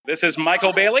This is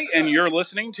Michael Bailey, and you're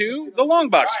listening to the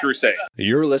Longbox Crusade.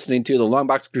 You're listening to the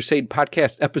Longbox Crusade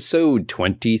podcast, episode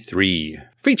 23,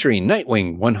 featuring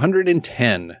Nightwing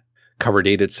 110, cover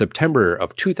dated September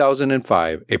of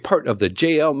 2005, a part of the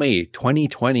JLMay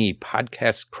 2020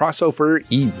 podcast crossover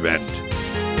event.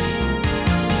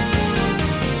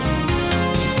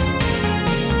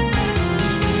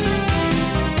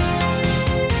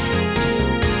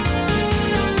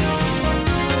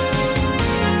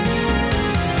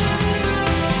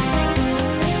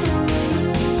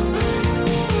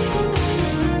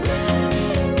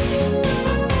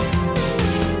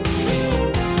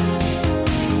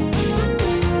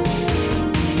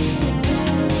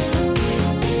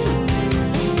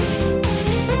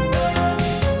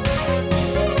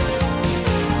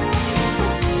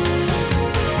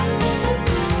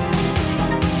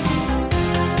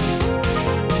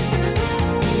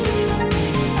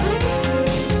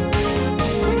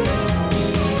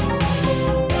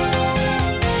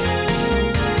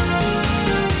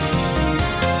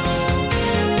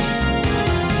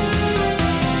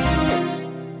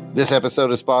 This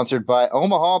episode is sponsored by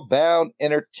Omaha Bound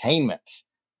Entertainment.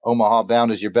 Omaha Bound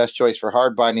is your best choice for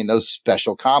hard binding those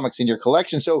special comics in your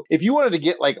collection. So if you wanted to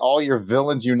get like all your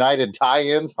Villains United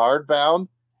tie-ins hardbound,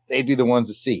 they'd be the ones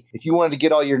to see. If you wanted to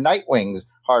get all your Nightwings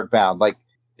hardbound, like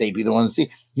they'd be the ones to see.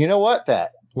 You know what,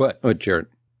 Pat? What, Jared?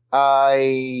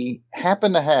 I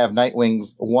happen to have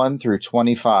Nightwings 1 through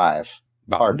 25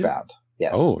 hardbound.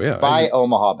 Yes. Oh, yeah. By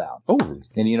Omaha Bound. Oh.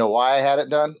 And you know why I had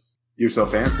it done? You're so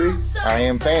fancy? I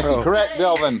am fancy. Oh. Correct,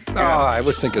 Delvin. Oh, I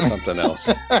was thinking something else.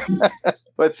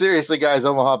 But seriously, guys,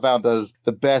 Omaha Bound does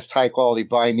the best high-quality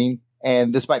binding.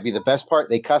 And this might be the best part.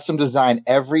 They custom design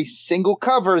every single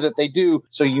cover that they do.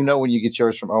 So you know when you get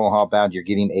yours from Omaha Bound, you're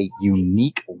getting a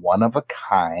unique,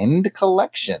 one-of-a-kind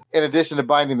collection. In addition to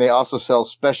binding, they also sell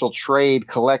special trade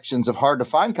collections of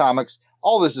hard-to-find comics.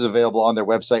 All this is available on their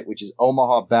website, which is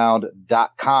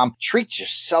omahabound.com. Treat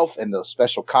yourself and those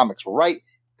special comics right.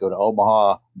 Go to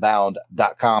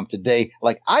omahabound.com today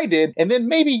like I did, and then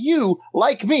maybe you,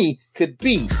 like me, could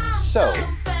be so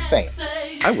fancy.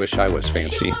 I wish I was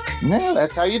fancy. Yeah,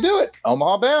 that's how you do it.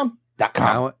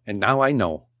 omahabound.com. Now I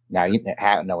know. Now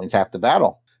knowing's half the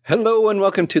battle. Hello and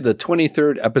welcome to the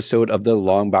 23rd episode of the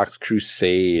Longbox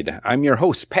Crusade. I'm your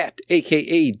host, Pat,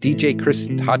 a.k.a. DJ Chris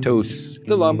Tatos.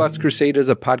 The Longbox Crusade is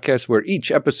a podcast where each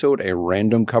episode, a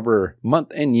random cover,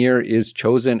 month, and year is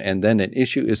chosen, and then an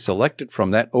issue is selected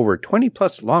from that over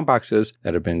 20-plus Longboxes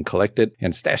that have been collected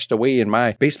and stashed away in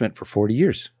my basement for 40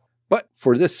 years. But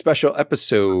for this special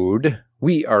episode,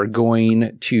 we are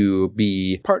going to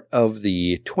be part of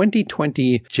the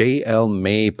 2020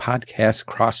 JLMay podcast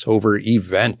crossover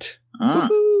event.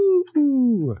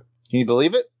 Woo-hoo. Can you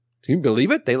believe it? Can you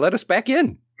believe it? They let us back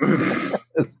in.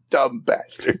 Those dumb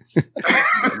bastards.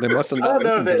 They must have not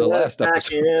listened to the last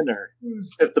episode. In, or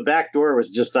if the back door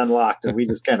was just unlocked and we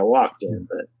just kind of walked in.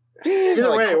 But either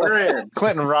Like way, we're in.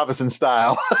 Clinton Robinson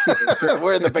style.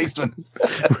 We're in the basement.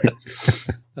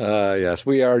 Yes,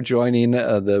 we are joining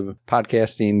the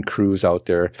podcasting crews out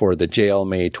there for the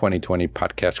JLMay 2020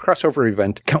 podcast crossover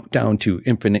event, Countdown to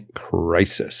Infinite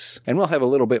Crisis. And we'll have a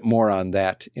little bit more on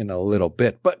that in a little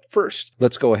bit. But first,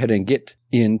 let's go ahead and get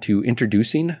into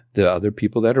introducing the other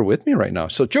people that are with me right now.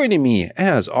 So joining me,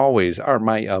 as always, are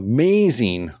my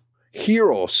amazing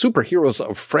superheroes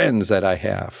of friends that I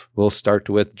have. We'll start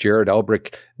with Jared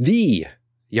Elbrick, the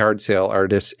yard sale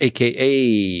artist,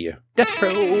 a.k.a. Death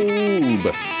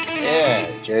Probe.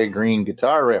 Yeah, Jerry Green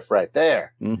guitar riff right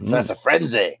there. Mm-hmm. That's a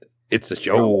frenzy. It's a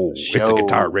show. It's a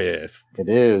guitar riff. It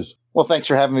is. Well, thanks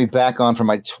for having me back on for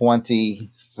my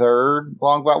 23rd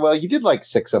Longbox. Well, you did like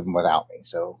 6 of them without me,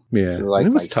 so Yeah, this is like it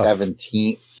my was tough.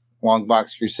 17th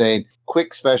Longbox Crusade.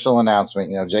 Quick special announcement.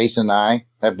 You know, Jason and I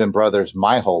have been brothers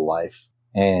my whole life.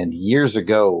 And years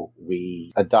ago,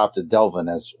 we adopted Delvin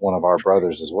as one of our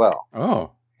brothers as well.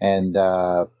 Oh. And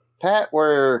Pat,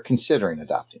 we're considering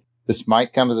adopting. This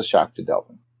might come as a shock to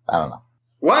Delvin. I don't know.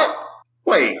 What?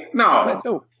 Wait, no.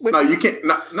 Wait. No, you can't.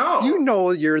 No. You know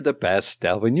you're the best,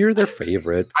 Delvin. You're their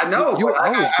favorite. I know. You'll but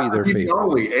always be their me favorite.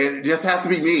 Only. It just has to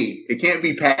be me. It can't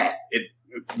be Pat.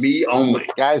 Me only.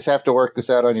 Guys have to work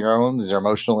this out on your own. These are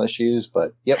emotional issues.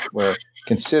 But, yep, we're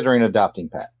considering adopting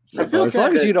Pat. I feel As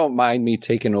long as you don't mind me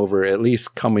taking over, at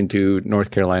least coming to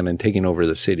North Carolina and taking over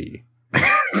the city.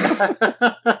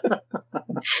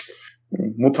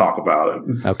 We'll talk about it.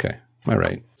 Okay. All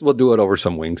right. We'll do it over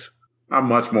some wings. I'm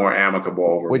much more amicable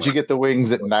over. Would you get the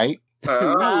wings at night?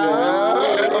 All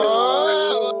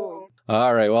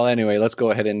right. Well, anyway, let's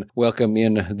go ahead and welcome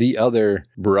in the other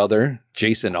brother,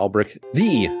 Jason Albrick,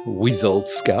 the Weasel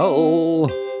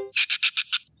Skull.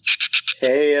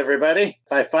 Hey, everybody.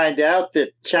 If I find out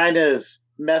that China's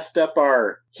messed up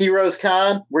our Heroes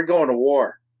Con, we're going to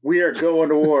war. We are going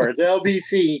to war. It's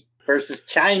LBC versus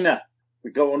China. We're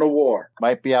going to war.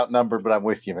 Might be outnumbered, but I'm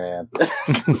with you, man.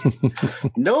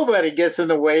 Nobody gets in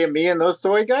the way of me and those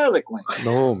soy garlic wings.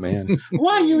 Oh, man.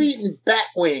 Why are you eating bat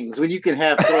wings when you can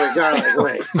have soy garlic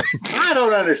wings? I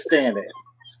don't understand it.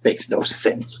 This makes no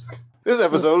sense. This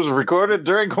episode was recorded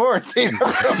during quarantine.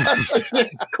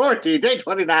 Quarantine, day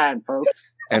 29,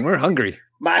 folks. And we're hungry.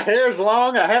 My hair's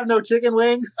long. I have no chicken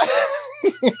wings.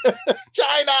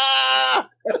 China!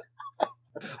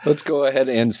 Let's go ahead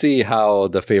and see how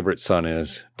the favorite son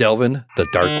is. Delvin, the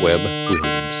Dark Web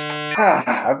Williams.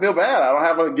 I feel bad. I don't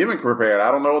have a gimmick prepared.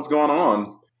 I don't know what's going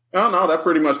on. Oh, no, that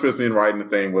pretty much puts me in writing the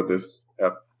thing with this.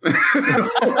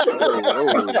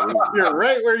 You're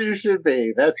right where you should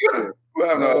be. That's true.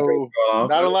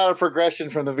 Not a lot of progression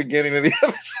from the beginning of the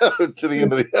episode to the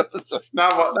end of the episode.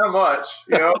 Not much.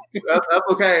 You know, that's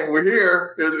okay. We're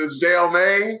here. It's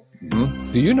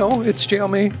JLMay. Do you know it's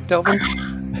JLMay, Delvin?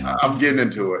 I'm getting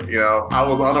into it. You know, I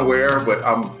was unaware, but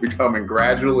I'm becoming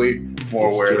gradually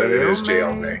more aware that it is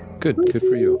JLMay. Good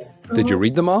for you. Did you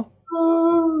read them all?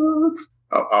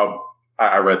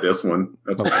 I read this one.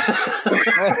 That's okay.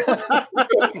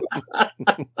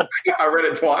 I read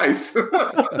it twice.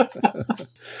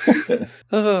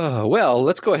 Well,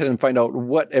 let's go ahead and find out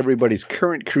what everybody's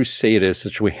current crusade is,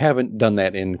 since we haven't done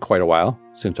that in quite a while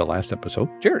since the last episode.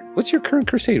 Jared, what's your current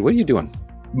crusade? What are you doing?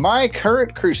 My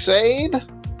current crusade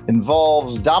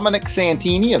involves Dominic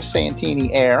Santini of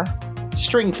Santini Air,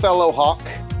 Stringfellow Hawk,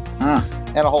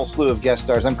 and a whole slew of guest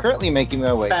stars. I'm currently making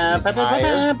my way to the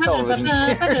entire television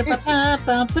series,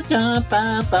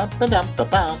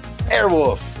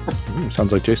 Airwolf.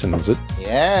 Sounds like Jason knows it.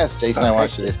 Yes, Jason and I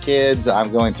watched it as kids.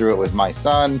 I'm going through it with my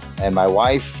son and my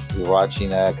wife. We're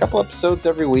watching a couple episodes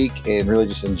every week and really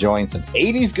just enjoying some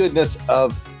 80s goodness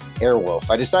of Airwolf.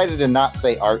 I decided to not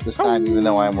say art this time, even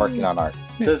though I am working on art.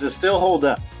 Does it still hold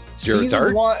up? Jared's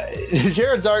art?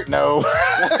 Jared's art, no.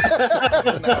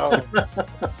 No.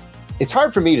 It's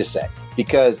hard for me to say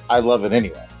because I love it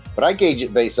anyway. But I gauge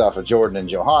it based off of Jordan and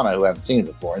Johanna, who haven't seen it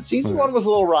before. And season one was a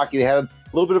little rocky. They had a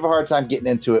little bit of a hard time getting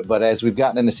into it. But as we've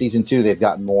gotten into season two, they've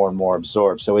gotten more and more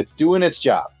absorbed. So it's doing its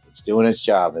job. It's doing its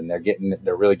job, and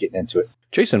they're really getting into it.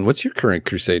 Jason, what's your current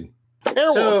crusade?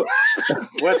 Airwolf. So,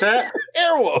 what's that?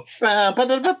 Airwolf.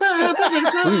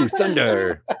 Blue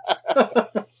Thunder.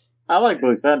 I like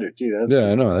Blue Thunder, too. That's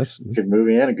I know. That's a good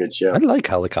movie and a good show. I like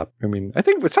helicopter. I mean, I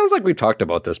think it sounds like we've talked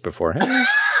about this before.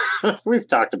 We've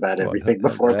talked about everything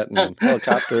before. And then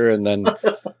helicopter and then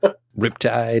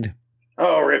Riptide.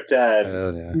 Oh,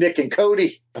 Riptide. Yeah. Nick and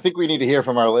Cody. I think we need to hear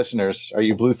from our listeners. Are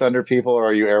you Blue Thunder people or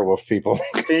are you Airwolf people?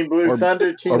 Team Blue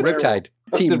Thunder, Team Or Riptide.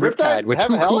 Team Did Riptide with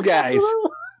two cool guys.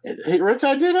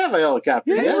 Riptide did have a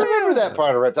helicopter. Yeah, I remember that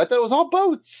part of Riptide. I thought it was all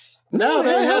boats. No,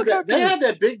 they had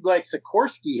that big, like,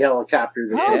 Sikorsky helicopter.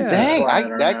 Dang,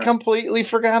 I completely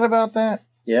forgot about that.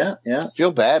 Yeah. I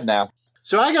feel bad now.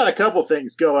 So I got a couple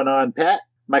things going on, Pat.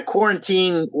 My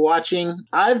quarantine watching,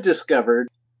 I've discovered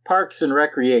Parks and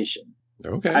Recreation.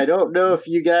 Okay. I don't know if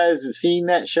you guys have seen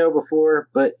that show before,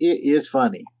 but it is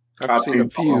funny. I've seen a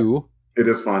few. It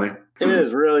is funny. It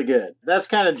is really good. That's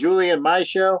kind of Julie and my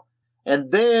show.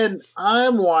 And then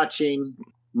I'm watching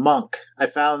Monk. I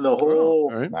found the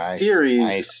whole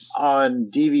series on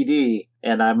DVD,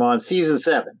 and I'm on season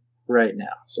 7 right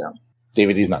now. So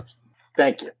DVD's nuts.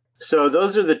 Thank you. So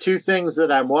those are the two things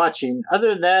that I'm watching. Other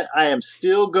than that, I am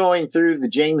still going through the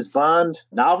James Bond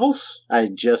novels. I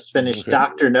just finished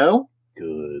Dr. No.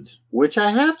 Good. Which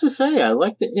I have to say, I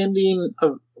like the ending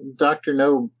of Dr.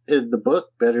 No in the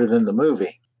book better than the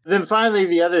movie. Then finally,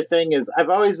 the other thing is I've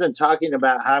always been talking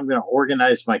about how I'm going to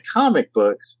organize my comic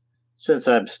books. Since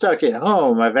I'm stuck at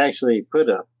home, I've actually put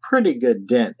a pretty good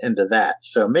dent into that.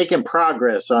 So making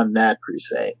progress on that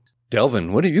crusade.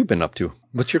 Delvin, what have you been up to?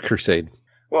 What's your crusade?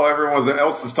 Well, everyone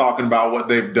else is talking about what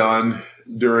they've done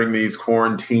during these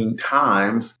quarantine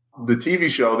times. The TV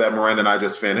show that Miranda and I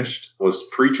just finished was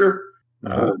Preacher.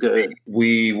 Oh, good.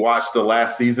 We watched the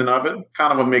last season of it.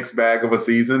 Kind of a mixed bag of a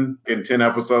season. In 10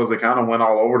 episodes, it kind of went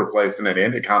all over the place and it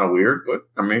ended kind of weird. But,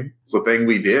 I mean, it's a thing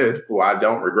we did. Well, I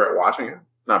don't regret watching it.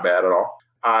 Not bad at all.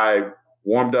 I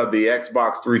warmed up the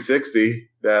Xbox 360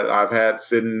 that I've had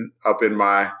sitting up in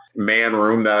my man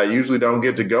room that I usually don't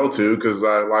get to go to because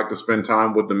I like to spend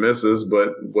time with the missus.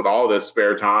 But with all this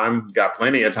spare time, got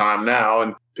plenty of time now,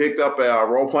 and picked up a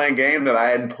role-playing game that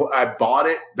I bought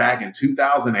it back in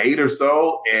 2008 or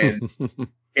so, and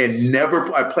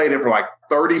I played it for like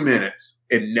 30 minutes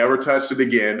and never touched it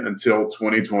again until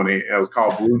 2020. It was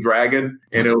called Blue Dragon,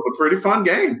 and it was a pretty fun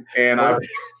game. And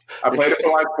I played it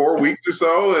for like 4 weeks or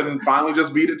so and finally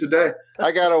just beat it today.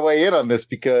 I got to weigh in on this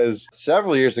because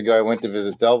several years ago, I went to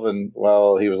visit Delvin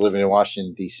while he was living in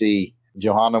Washington, D.C.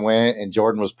 Johanna went, and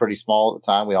Jordan was pretty small at the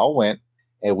time. We all went,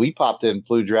 and we popped in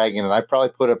Blue Dragon, and I probably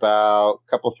put about a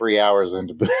couple, 3 hours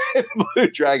into Blue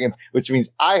Dragon, which means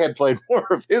I had played more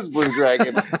of his Blue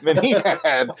Dragon than he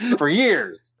had for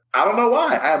years. I don't know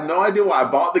why. I have no idea why.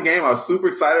 I bought the game. I was super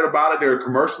excited about it. There were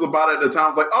commercials about it at the time. I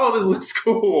was like, oh, this looks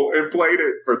cool, and played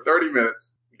it for 30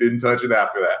 minutes. Didn't touch it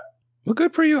after that. Well,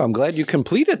 good for you. I'm glad you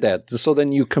completed that. So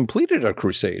then you completed a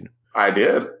Crusade. I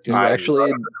did. I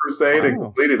started the Crusade and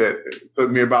completed it. It took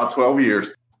me about 12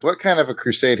 years. What kind of a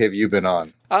crusade have you been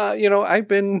on? I've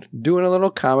been doing a little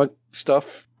comic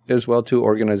stuff as well too,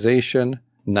 organization.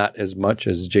 Not as much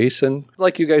as Jason.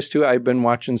 Like you guys too, I've been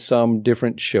watching some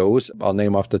different shows. I'll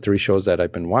name off the 3 shows that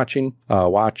I've been watching.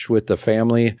 Watch with the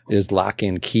Family is Lock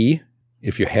and Key.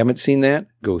 If you haven't seen that,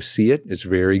 go see it. It's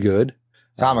very good.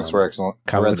 Comics were excellent.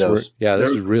 Comics were, yeah, this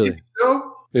is really,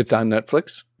 it's on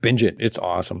Netflix. Binge it. It's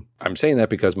awesome. I'm saying that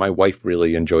because my wife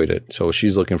really enjoyed it. So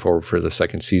she's looking forward for the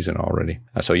 2nd season already.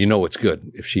 So you know it's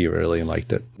good if she really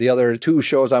liked it. The other 2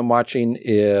 shows I'm watching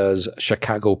is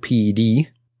Chicago PD.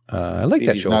 I like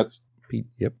that show. Nuts.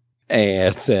 Yep.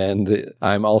 And then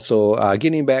I'm also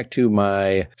getting back to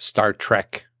my Star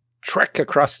Trek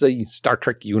across the Star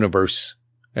Trek universe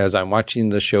as I'm watching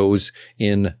the shows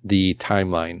in the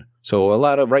timeline. So a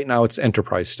lot of right now it's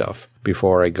Enterprise stuff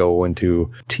before I go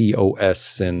into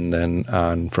TOS and then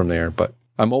on from there. But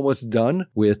I'm almost done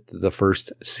with the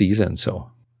 1st season.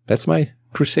 So that's my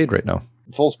Crusade right now.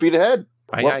 Full speed ahead.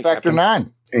 What Factor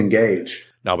 9? Engage.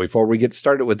 Now, before we get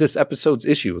started with this episode's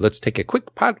issue, let's take a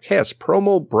quick podcast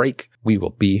promo break. We will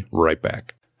be right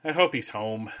back. I hope he's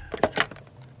home.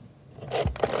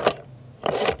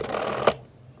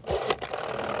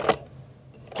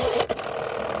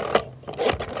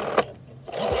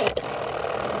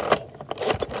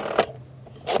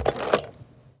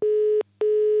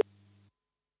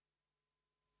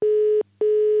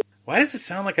 Why does it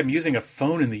sound like I'm using a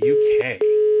phone in the UK?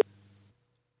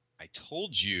 I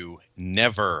told you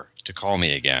never to call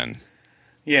me again.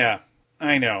 Yeah,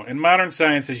 I know. And modern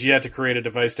science has yet to create a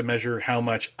device to measure how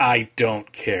much I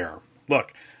don't care.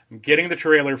 Look, I'm getting the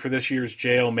trailer for this year's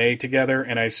JLMay together,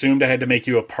 and I assumed I had to make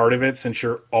you a part of it since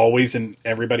you're always in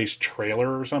everybody's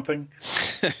trailer or something.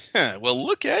 Well,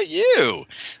 look at you,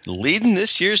 leading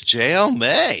this year's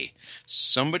JLMay.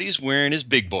 Somebody's wearing his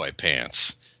big boy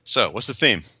pants. So, what's the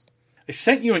theme? I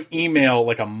sent you an email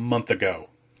like a month ago.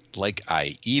 Like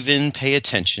I even pay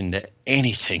attention to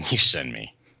anything you send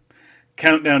me.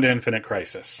 Countdown to Infinite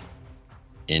Crisis.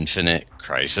 Infinite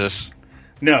Crisis?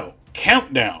 No,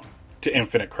 Countdown to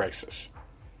Infinite Crisis.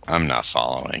 I'm not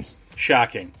following.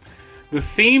 Shocking. The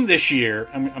theme this year,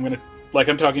 I'm going to, like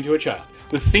I'm talking to a child.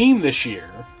 The theme this year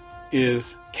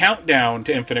is Countdown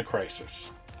to Infinite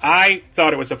Crisis. I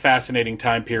thought it was a fascinating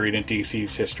time period in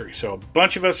DC's history, so a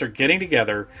bunch of us are getting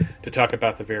together to talk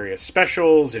about the various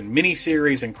specials and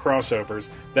miniseries and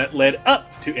crossovers that led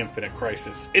up to Infinite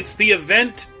Crisis. It's the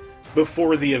event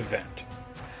before the event.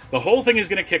 The whole thing is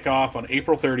going to kick off on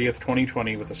April 30th,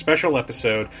 2020 with a special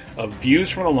episode of Views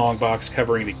from the Longbox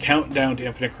covering the Countdown to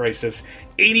Infinite Crisis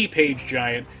 80-page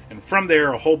giant, and from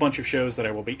there a whole bunch of shows that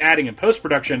I will be adding in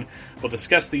post-production will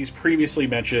discuss these previously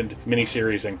mentioned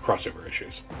miniseries and crossover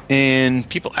issues. And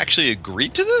people actually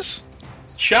agreed to this?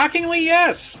 Shockingly,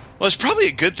 yes. Well, it's probably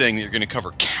a good thing that you're going to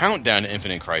cover Countdown to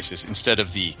Infinite Crisis instead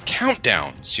of the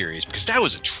Countdown series, because that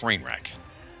was a train wreck.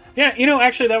 Yeah,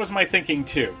 actually that was my thinking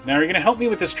too. Now, are you going to help me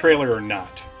with this trailer or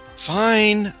not?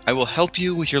 Fine. I will help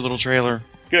you with your little trailer.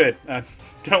 Good.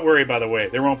 Don't worry, by the way.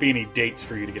 There won't be any dates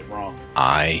for you to get wrong.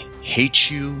 I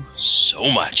hate you so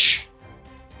much.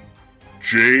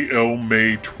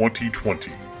 JLMay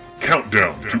 2020.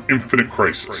 Countdown to Infinite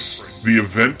Crisis. The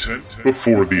event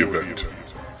before the event.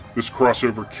 This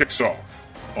crossover kicks off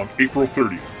on April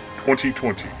 30th,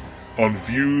 2020 on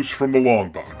Views from the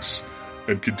Longbox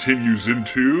and continues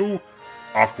into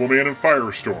Aquaman and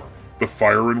Firestorm, the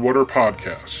Fire and Water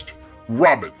podcast,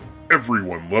 Robin,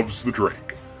 Everyone Loves the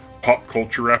Drake, Pop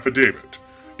Culture Affidavit,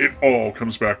 It All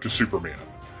Comes Back to Superman,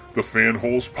 the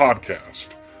Fanholes podcast,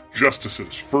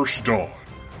 Justice's First Dawn,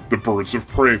 the Birds of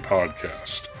Prey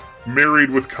podcast,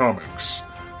 Married with Comics,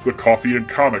 the Coffee and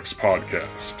Comics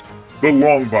podcast, the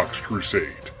Longbox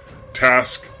Crusade,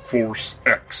 Task Force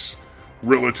X,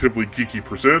 Relatively Geeky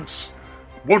Presents,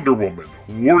 Wonder Woman,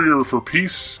 Warrior for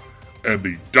Peace, and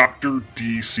the Dr.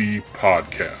 DC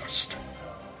podcast.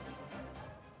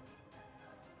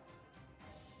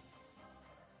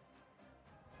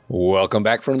 Welcome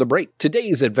back from the break.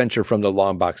 Today's adventure from the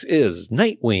Longbox is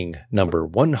Nightwing number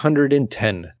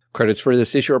 110 Credits for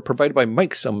this issue are provided by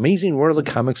Mike's Amazing World of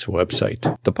Comics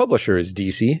website. The publisher is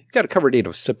DC. Got a cover date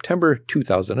of September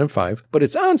 2005, but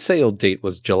its on sale date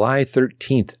was July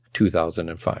 13th,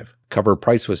 2005. Cover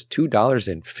price was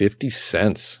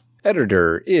 $2.50.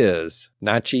 Editor is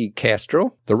Nachi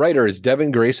Castro. The writer is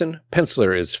Devin Grayson.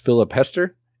 Penciler is Philip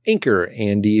Hester. Inker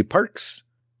Andy Parks.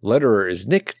 Letterer is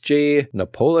Nick J.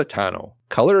 Napolitano.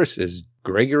 Colorist is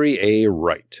Gregory A.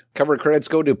 Wright. Cover credits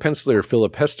go to penciler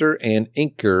Philip Hester, and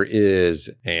inker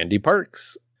is Andy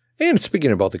Parks. And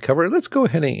speaking about the cover, let's go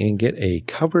ahead and get a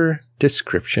cover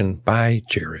description by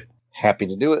Jared. Happy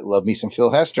to do it. Love me some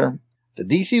Phil Hester. The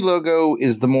DC logo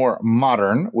is the more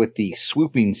modern with the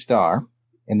swooping star,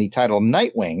 and the title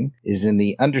Nightwing is in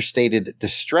the understated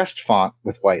distressed font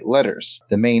with white letters.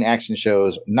 The main action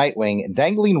shows Nightwing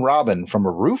dangling Robin from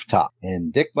a rooftop,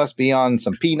 and Dick must be on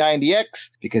some P90X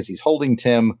because he's holding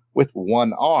Tim with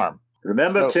one arm.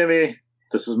 Remember, Timmy,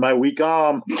 this is my weak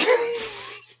arm.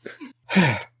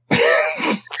 Come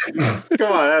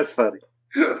on, that's funny.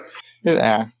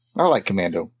 Yeah, I like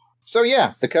Commando. So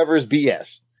yeah, the cover is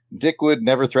BS. Dick would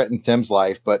never threaten Tim's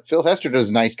life, but Phil Hester does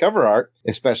nice cover art,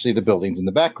 especially the buildings in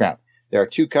the background. There are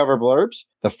 2 cover blurbs.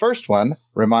 The first one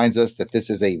reminds us that this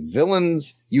is a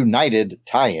Villains United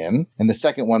tie-in, and the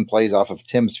second one plays off of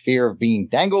Tim's fear of being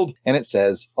dangled, and it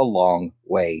says, a long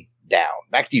way down.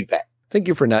 Back to you, Pat. Thank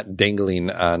you for not dangling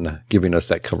on giving us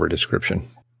that cover description.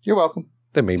 You're welcome.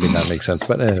 That made me not make sense,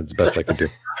 but it's the best I could do.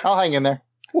 I'll hang in there.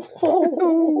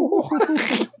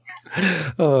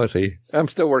 Oh, see, I'm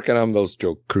still working on those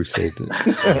joke Crusade.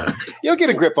 You'll get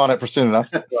a grip on it for soon enough.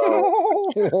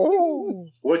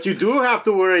 What you do have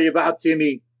to worry about,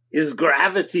 Timmy, is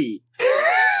gravity.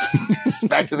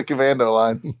 Back to the Commando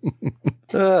lines.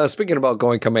 Speaking about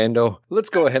going Commando, let's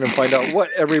go ahead and find out what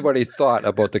everybody thought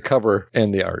about the cover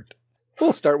and the art.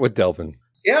 We'll start with Delvin.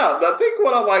 Yeah, I think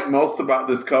what I like most about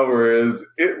this cover is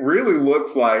it really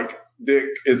looks like Dick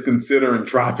is considering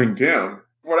dropping Tim.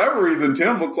 For whatever reason,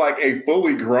 Tim looks like a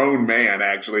fully grown man,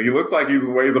 actually. He looks like he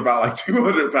weighs about like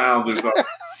 200 pounds or something.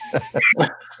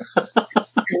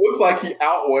 He looks like he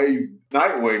outweighs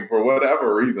Nightwing for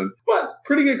whatever reason. But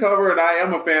pretty good cover, and I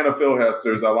am a fan of Phil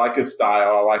Hester's. I like his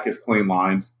style. I like his clean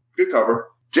lines. Good cover.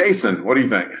 Jason, what do you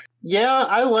think? Yeah,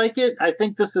 I like it. I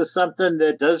think this is something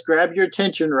that does grab your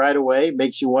attention right away.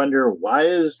 Makes you wonder, why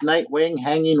is Nightwing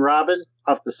hanging Robin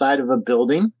off the side of a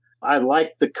building? I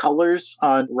like the colors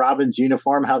on Robin's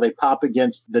uniform, how they pop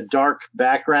against the dark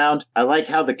background. I like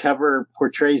how the cover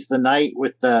portrays the night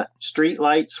with the street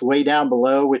lights way down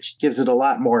below, which gives it a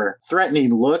lot more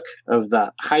threatening look of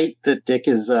the height that Dick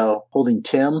is holding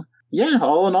Tim. Yeah,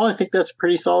 all in all, I think that's a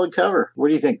pretty solid cover. What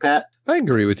do you think, Pat? I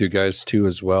agree with you guys, too,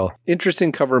 as well.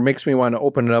 Interesting cover, makes me want to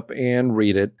open it up and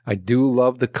read it. I do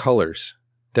love the colors.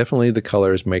 Definitely the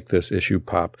colors make this issue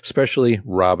pop, especially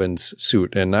Robin's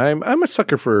suit. And I'm a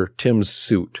sucker for Tim's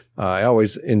suit. I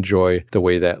always enjoy the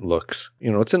way that looks.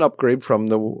 You know, it's an upgrade from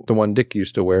the one Dick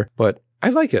used to wear, but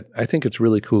I like it. I think it's a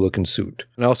really cool looking suit.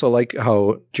 And I also like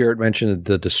how Jarrett mentioned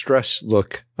the distress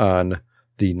look on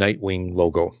the Nightwing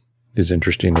logo is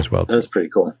interesting as well. That's pretty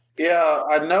cool. Yeah,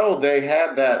 I know they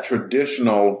had that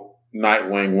traditional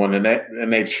Nightwing one,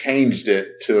 and they changed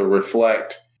it to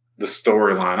reflect the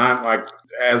storyline. I'm like,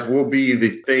 as will be the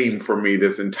theme for me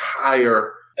this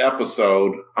entire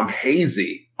episode, I'm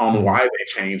hazy on why they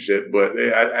changed it, but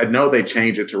I know they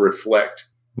changed it to reflect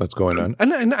what's going on.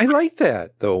 And I like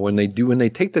that, though, when they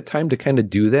take the time to kind of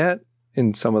do that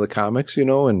in some of the comics, you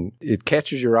know, and it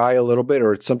catches your eye a little bit,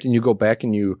 or it's something you go back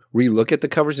and you relook at the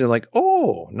covers and you're like,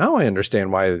 oh, now I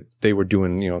understand why they were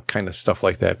doing, you know, kind of stuff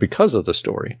like that because of the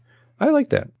story. I like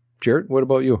that. Jarrett, what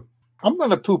about you? I'm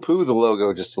going to poo-poo the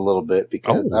logo just a little bit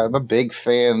because I'm a big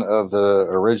fan of the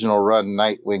original run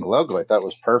Nightwing logo. I thought it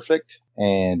was perfect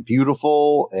and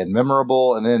beautiful and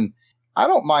memorable. And then I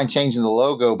don't mind changing the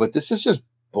logo, but this is just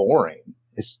boring.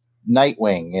 It's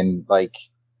Nightwing in like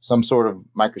some sort of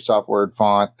Microsoft Word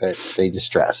font that they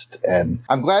distressed. And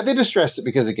I'm glad they distressed it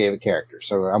because it gave a character.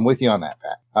 So I'm with you on that,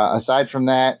 Pat. Aside from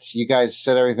that, you guys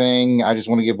said everything. I just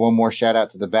want to give one more shout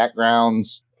out to the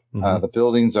backgrounds. The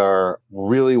buildings are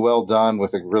really well done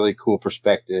with a really cool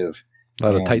perspective. A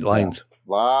lot of tight lines.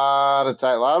 A lot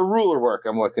of ruler work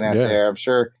I'm looking at there. I'm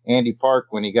sure Andy Park,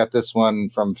 when he got this one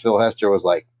from Phil Hester, was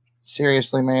like,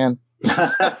 seriously, man?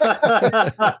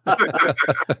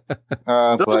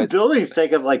 Those buildings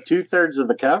take up like 2/3 of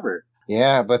the cover.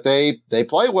 Yeah, but they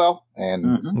play well,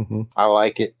 and I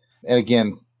like it. And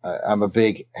again, I'm a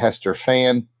big Hester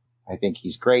fan. I think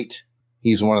he's great.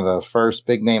 He's one of the first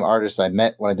big name artists I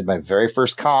met when I did my very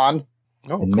first con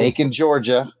in Macon,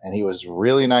 Georgia. And he was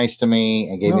really nice to me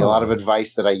and gave me a lot of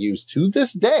advice that I use to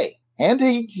this day. And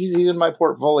he's in my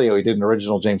portfolio. He did an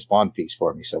original James Bond piece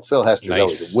for me. So Phil Hester's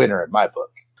always a winner in my book.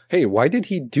 Hey, why did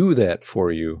he do that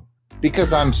for you?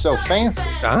 Because I'm so fancy.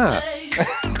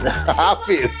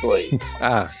 Obviously.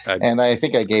 And I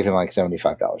think I gave him like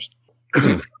 $75.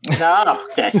 Oh,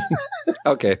 okay.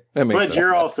 Okay, that makes sense. But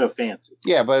you're also fancy.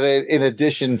 Yeah, but in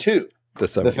addition to the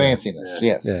fanciness,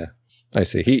 yes. Yeah, I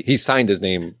see. He signed his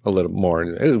name a little more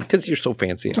because you're so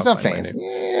fancy. Because I'm fancy.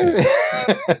 Yeah.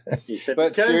 He said,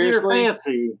 but because you're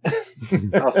fancy,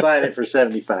 I'll sign it for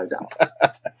 $75.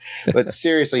 But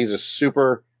seriously, he's a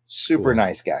super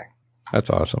nice guy. That's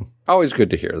awesome. Always good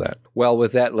to hear that. Well,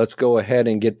 with that, let's go ahead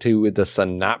and get to the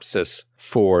synopsis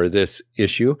for this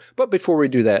issue. But before we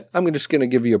do that, I'm just going to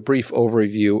give you a brief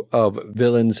overview of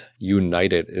Villains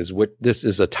United, is what this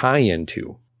is a tie-in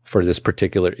to for this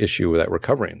particular issue that we're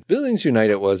covering. Villains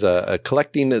United was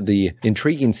collecting the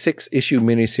intriguing 6-issue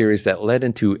miniseries that led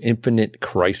into Infinite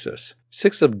Crisis.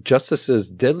 6 of Justice's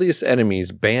deadliest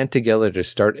enemies band together to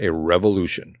start a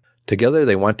revolution. Together,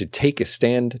 they want to take a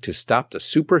stand to stop the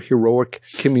superheroic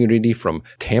community from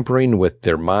tampering with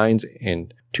their minds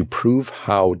and to prove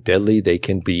how deadly they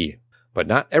can be. But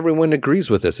not everyone agrees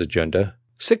with this agenda.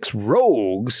 6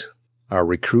 rogues are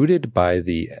recruited by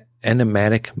the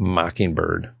enigmatic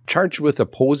Mockingbird, charged with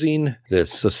opposing the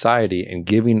society and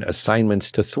giving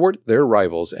assignments to thwart their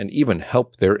rivals and even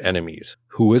help their enemies.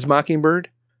 Who is Mockingbird?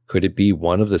 Could it be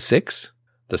one of the 6?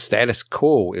 The status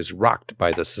quo is rocked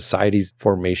by the society's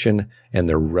formation, and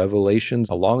their revelations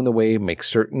along the way make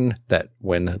certain that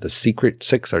when the Secret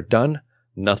 6 are done,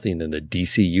 nothing in the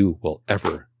DCU will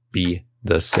ever be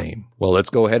the same. Well, let's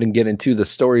go ahead and get into the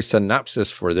story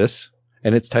synopsis for this,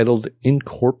 and it's titled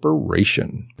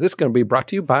Incorporation. This is going to be brought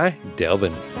to you by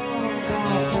Delvin.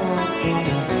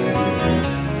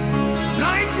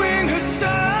 Nightwing has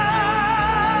stirred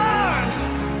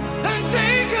and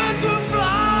taken to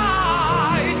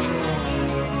flight.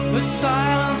 The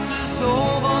silence is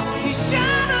over. He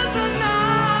shattered the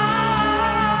night.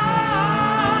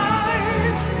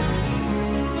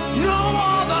 No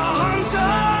other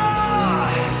hunter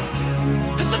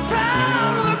has the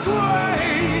power of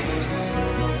grace.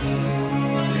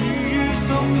 He is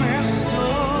the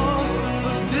master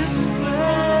of this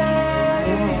place.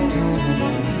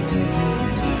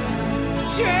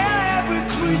 Tear every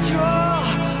creature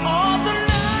of the night.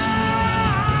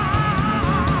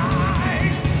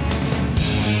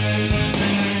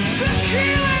 The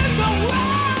killers are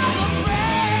wild the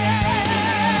brave.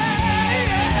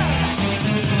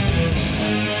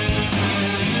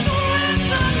 So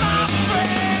listen, my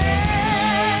friend.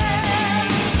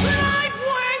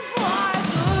 Nightwing flies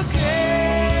again.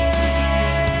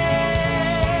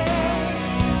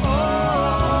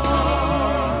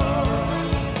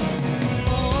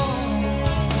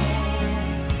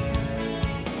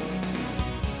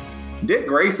 Dick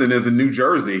Grayson is in New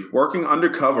Jersey working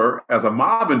undercover as a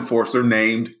mob enforcer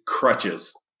named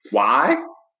Crutches. Why?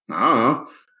 I don't know.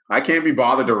 I can't be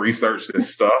bothered to research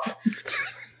this stuff.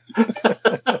 That's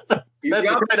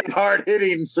the kind of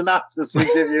hard-hitting synopsis we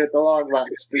give you at the Longbox.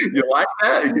 You like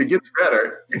that? It gets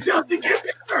better. It doesn't get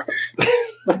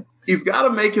better. He's got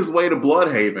to make his way to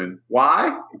Bloodhaven.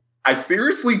 Why? I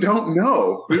seriously don't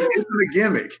know. This isn't a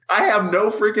gimmick. I have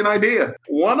no freaking idea.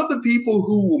 One of the people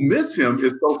who will miss him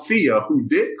is Sophia, who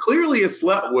Dick clearly has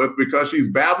slept with because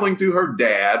she's babbling to her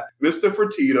dad, Mr.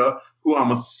 Fertitta, who I'm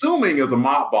assuming is a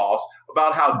mob boss,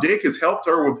 about how Dick has helped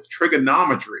her with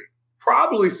trigonometry.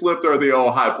 Probably slipped her the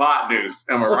old hypotenuse.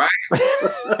 Am I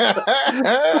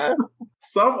right?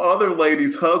 Some other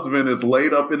lady's husband is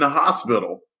laid up in the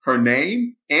hospital. Her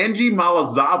name? Angie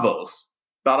Malazavos.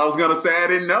 Thought I was going to say I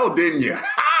didn't know, didn't you?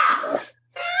 Ha!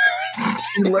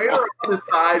 She later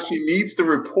decides she needs to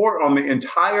report on the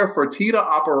entire Fertitta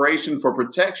operation for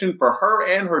protection for her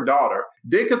and her daughter.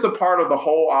 Dick is a part of the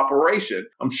whole operation.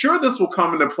 I'm sure this will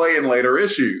come into play in later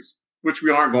issues, which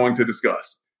we aren't going to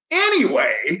discuss.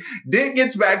 Anyway, Dick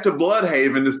gets back to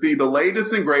Bloodhaven to see the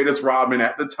latest and greatest Robin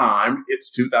at the time. It's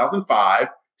 2005.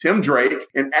 Tim Drake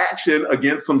in action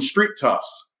against some street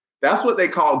toughs. That's what they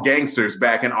call gangsters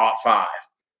back in '05.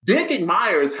 Dick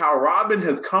admires how Robin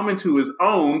has come into his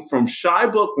own from shy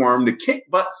bookworm to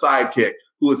kick-butt sidekick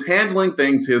who is handling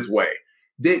things his way.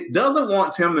 Dick doesn't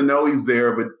want Tim to know he's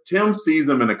there, but Tim sees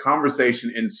him and a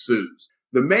conversation ensues.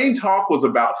 The main talk was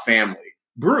about family.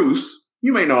 Bruce,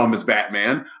 you may know him as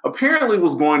Batman, apparently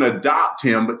was going to adopt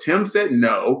him, but Tim said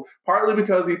no, partly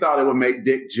because he thought it would make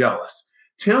Dick jealous.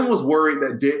 Tim was worried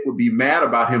that Dick would be mad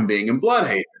about him being in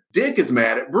Bloodhaven. Dick is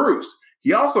mad at Bruce.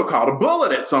 He also caught a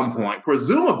bullet at some point,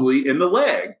 presumably in the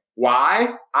leg.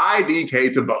 Why?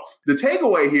 IDK to both. The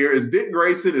takeaway here is Dick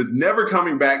Grayson is never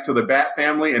coming back to the Bat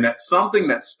family, and that's something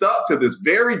that stuck to this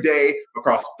very day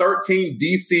across 13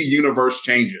 DC universe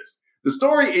changes. The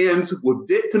story ends with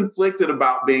Dick conflicted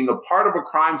about being a part of a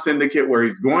crime syndicate where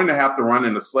he's going to have to run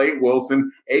into Slade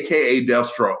Wilson, aka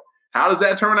Deathstroke. How does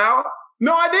that turn out?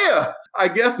 No idea. I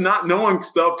guess not knowing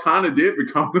stuff kind of did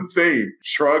become the theme.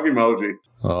 Shrug emoji.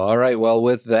 All right. Well,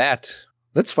 with that,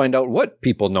 let's find out what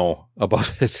people know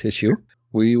about this issue.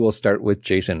 We will start with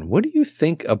Jason. What do you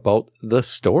think about the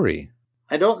story?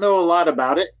 I don't know a lot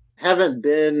about it. Haven't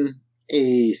been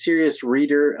a serious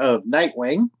reader of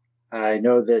Nightwing. I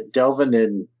know that Delvin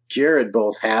and Jared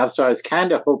both have, so I was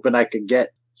kind of hoping I could get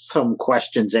some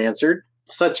questions answered,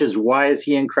 such as why is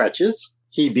he in crutches?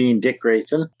 He being Dick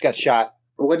Grayson. Got shot.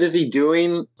 What is he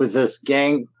doing with this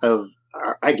gang of,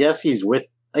 I guess he's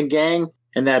with a gang,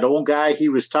 and that old guy he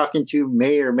was talking to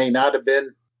may or may not have been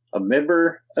a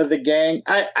member of the gang.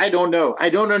 I don't know. I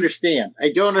don't understand.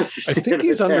 I think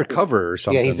he's undercover or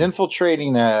something. Yeah, he's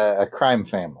infiltrating a crime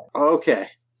family. Okay.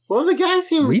 Well, the guy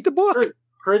seems read the book.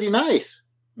 Pretty nice.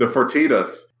 The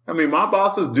Fertitas. I mean, my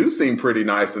bosses do seem pretty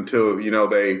nice until,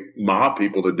 they mob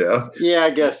people to death. Yeah, I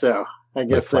guess so. I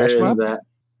guess there is that.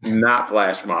 Not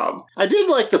Flash Mob. I did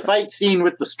like the fight scene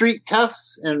with the street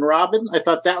toughs and Robin. I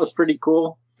thought that was pretty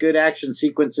cool. Good action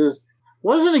sequences.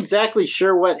 Wasn't exactly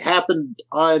sure what happened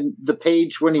on the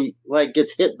page when he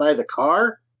gets hit by the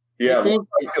car. Yeah, I think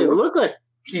it looked like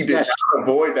he did not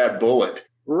avoid that bullet.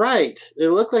 Right. It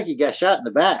looked like he got shot in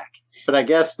the back, but I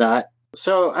guess not.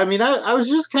 So, I mean, I was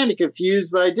just kind of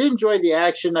confused, but I did enjoy the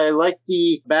action. I liked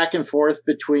the back and forth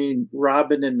between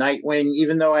Robin and Nightwing,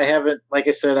 even though I haven't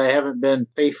been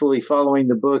faithfully following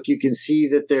the book. You can see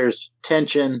that there's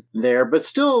tension there, but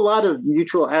still a lot of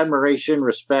mutual admiration,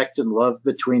 respect, and love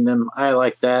between them. I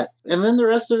like that. And then the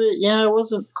rest of it, I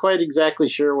wasn't quite exactly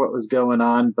sure what was going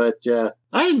on, but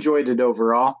I enjoyed it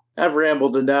overall. I've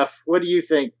rambled enough. What do you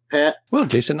think, Pat? Well,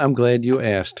 Jason, I'm glad you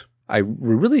asked. I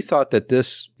really thought that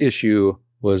this issue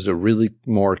was a really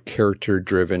more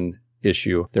character-driven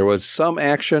issue. There was some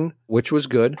action, which was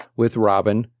good, with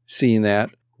Robin, seeing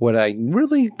that. What I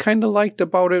really kind of liked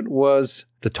about it was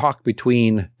the talk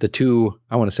between the two,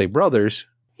 I want to say brothers.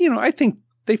 I think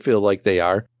they feel like they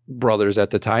are brothers at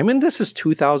the time. And this is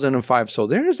 2005, so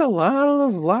there's a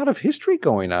lot of history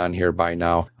going on here by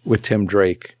now with Tim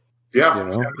Drake. Yeah,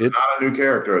 it's not a new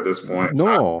character at this point. No.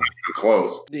 Not even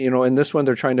close. In this one,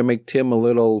 they're trying to make Tim a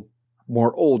little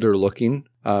more older looking,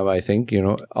 I think.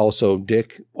 Also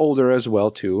Dick, older as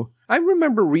well, too. I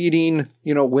remember reading,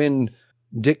 when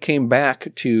Dick came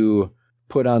back to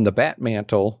put on the Bat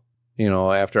mantle,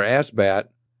 after Asbat,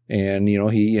 and,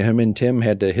 him and Tim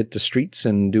had to hit the streets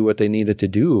and do what they needed to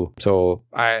do. So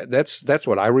that's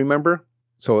what I remember.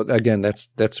 So, again,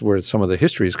 that's where some of the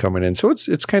history is coming in. So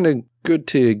it's kind of good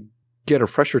to get a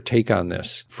fresher take on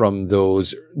this from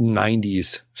those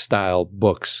 90s style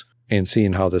books and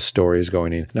seeing how this story is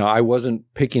going in. Now, I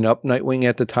wasn't picking up Nightwing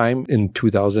at the time in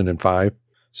 2005,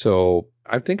 so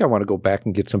I think I want to go back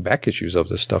and get some back issues of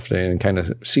this stuff and kind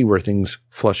of see where things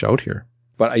flush out here.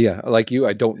 But yeah, like you,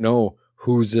 I don't know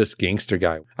who's this gangster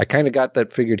guy. I kind of got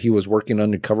that figured he was working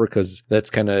undercover because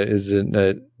that's kind of is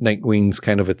Nightwing's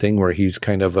kind of a thing where he's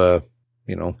kind of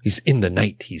he's in the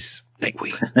night. He's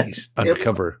Nightwing. He's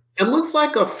undercover. It looks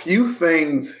like a few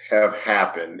things have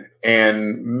happened.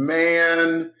 And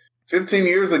man, 15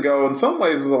 years ago, in some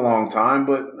ways is a long time,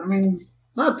 but I mean,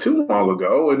 not too long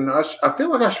ago. And I feel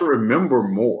like I should remember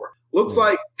more. Looks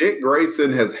like Dick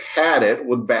Grayson has had it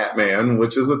with Batman,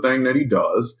 which is a thing that he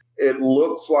does. It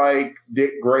looks like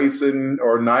Dick Grayson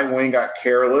or Nightwing got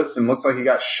careless and looks like he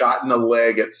got shot in the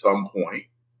leg at some point,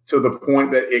 to the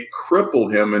point that it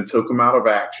crippled him and took him out of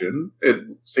action. It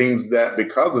seems that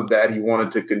because of that, he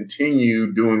wanted to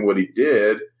continue doing what he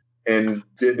did and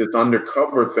did this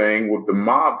undercover thing with the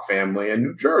mob family in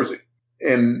New Jersey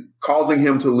and causing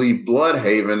him to leave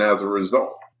Bloodhaven as a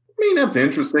result. I mean, that's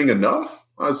interesting enough,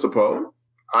 I suppose.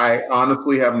 I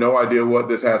honestly have no idea what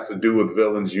this has to do with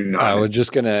Villains United. I was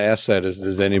just going to ask that.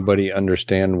 Does anybody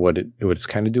understand what it's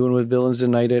kind of doing with Villains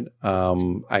United?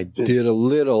 I did a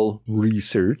little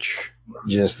research.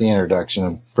 Just the introduction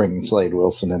of bringing Slade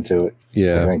Wilson into it.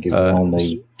 Yeah. I think is the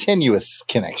only tenuous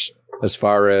connection. As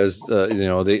far as,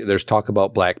 there's talk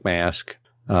about Black Mask.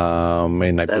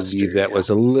 And I believe that was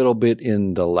a little bit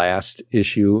in the last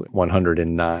issue,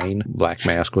 109, Black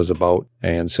Mask was about.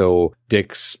 And so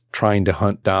Dick's trying to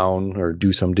hunt down or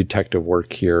do some detective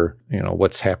work here,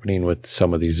 what's happening with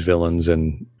some of these villains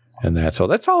and that. So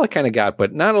that's all I kind of got,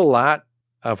 but not a lot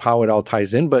of how it all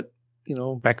ties in. But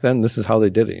back then, this is how they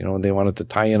did it. When they wanted to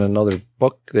tie in another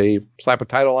book, they slap a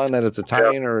title on that it's a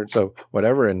tie-in or so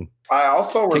whatever, and I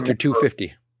also take your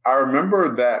 $250. I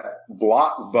remember that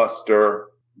Blockbuster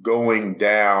going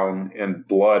down in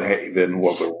Bloodhaven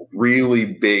was a really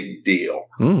big deal.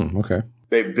 Okay.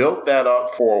 They built that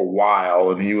up for a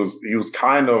while, and he was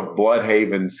kind of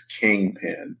Bloodhaven's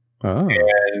kingpin. Oh.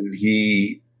 And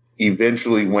he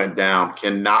eventually went down.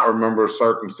 Cannot remember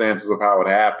circumstances of how it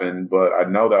happened, but I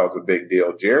know that was a big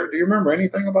deal. Jared, do you remember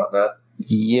anything about that?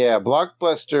 Yeah,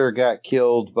 Blockbuster got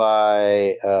killed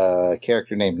by a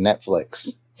character named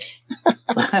Netflix.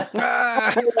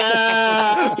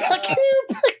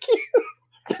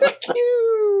 Thank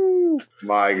you.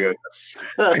 My goodness.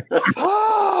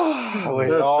 I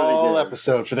waited all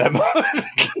episode for that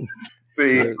moment.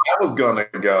 See, I was going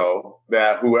to go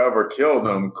that whoever killed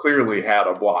him clearly had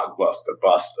a Blockbuster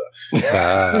buster.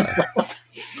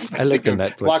 I like the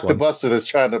Netflix Block the buster that's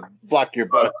trying to block your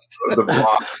bust. The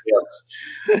block,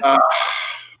 yes.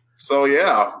 So,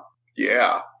 yeah.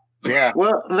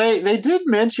 Well, they did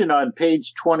mention on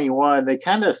page 21, they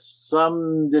kind of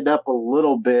summed it up a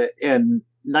little bit in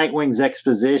Nightwing's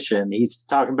exposition. He's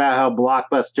talking about how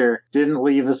Blockbuster didn't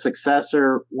leave a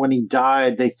successor when he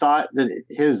died. They thought that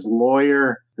his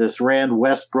lawyer, this Rand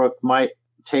Westbrook, might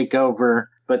take over,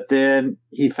 but then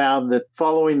he found that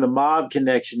following the mob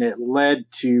connection, it led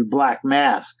to Black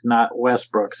Mask, not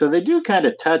Westbrook. So they do kind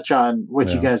of touch on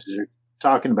what you guys are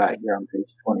talking about here on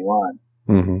page 21.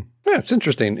 Mm-hmm. Yeah, it's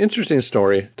interesting. Interesting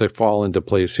story to fall into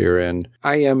place here, and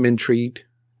I am intrigued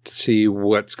to see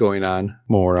what's going on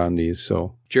more on these.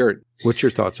 So, Jared, what's your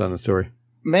thoughts on the story?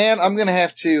 Man, I'm going to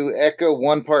have to echo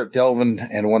one part Delvin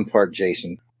and one part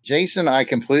Jason. Jason, I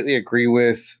completely agree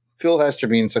with. Phil Hester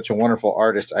being such a wonderful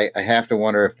artist, I have to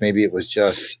wonder if maybe it was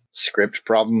just script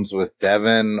problems with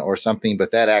Devin or something, but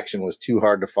that action was too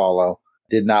hard to follow.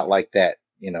 Did not like that.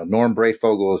 Norm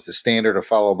Brayfogle is the standard of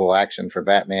followable action for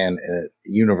Batman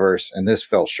universe, and this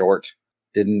fell short.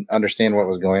 Didn't understand what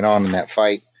was going on in that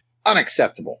fight.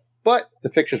 Unacceptable. But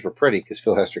the pictures were pretty because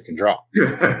Phil Hester can draw.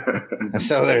 And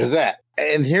so there's that.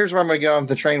 And here's where I'm going to get on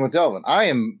the train with Delvin. I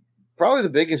am probably the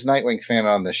biggest Nightwing fan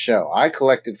on this show. I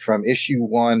collected from issue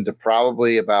 1 to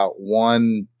probably about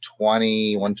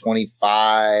 120,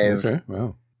 125. Okay,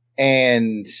 wow.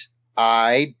 And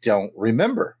I don't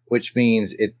remember, which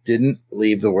means it didn't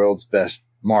leave the world's best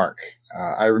mark.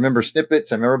 I remember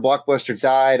snippets. I remember Blockbuster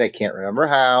died. I can't remember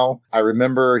how. I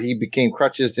remember he became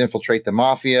crutches to infiltrate the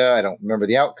mafia. I don't remember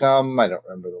the outcome. I don't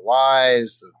remember the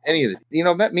whys, any of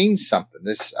the, that means something.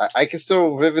 I can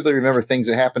still vividly remember things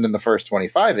that happened in the first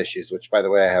 25 issues, which, by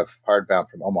the way, I have hardbound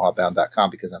from omahabound.com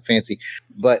because I'm fancy.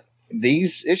 But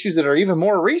these issues that are even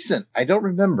more recent, I don't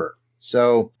remember.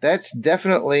 So that's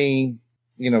definitely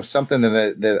something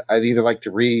that I'd either like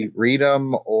to reread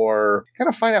them or kind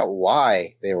of find out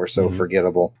why they were so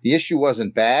forgettable. The issue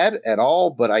wasn't bad at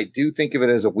all, but I do think of it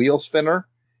as a wheel spinner.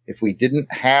 If we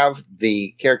didn't have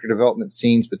the character development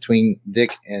scenes between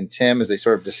Dick and Tim as they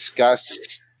sort of discuss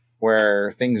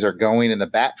where things are going in the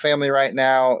Bat family right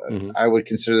now, I would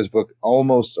consider this book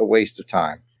almost a waste of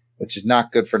time, which is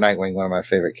not good for Nightwing, one of my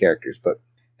favorite characters. But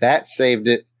that saved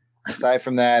it. Aside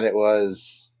from that, it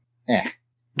was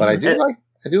But I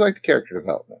do like the character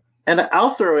development. And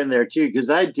I'll throw in there, too, because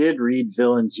I did read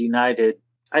Villains United.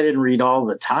 I didn't read all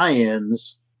the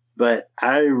tie-ins, but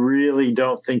I really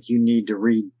don't think you need to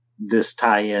read this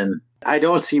tie-in. I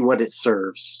don't see what it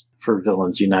serves for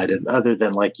Villains United, other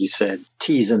than, like you said,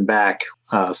 teasing back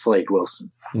Slade Wilson.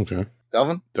 Okay.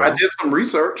 Delvin? I did some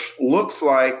research. Looks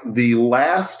like the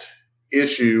last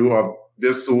issue of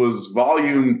this was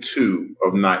volume 2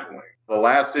 of Nightwing. The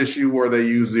last issue where they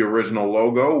used the original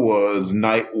logo was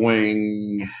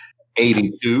Nightwing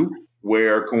 82,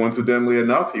 where coincidentally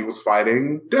enough, he was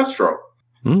fighting Deathstroke.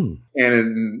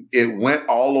 And it went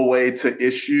all the way to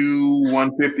issue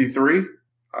 153.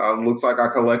 Looks like I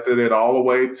collected it all the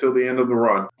way till the end of the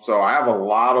run. So I have a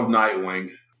lot of Nightwing.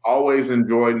 Always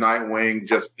enjoyed Nightwing.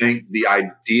 Just think the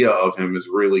idea of him is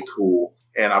really cool.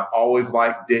 And I've always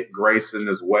liked Dick Grayson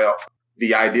as well.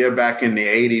 The idea back in the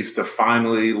 80s to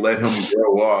finally let him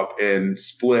grow up and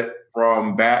split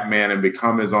from Batman and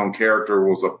become his own character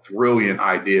was a brilliant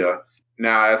idea.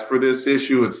 Now, as for this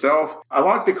issue itself, I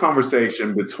like the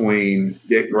conversation between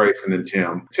Dick Grayson and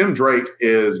Tim. Tim Drake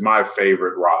is my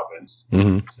favorite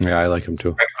Robin. Yeah, I like him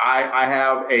too. I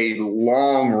have a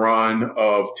long run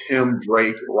of Tim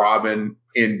Drake Robin.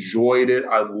 Enjoyed it.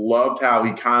 I loved how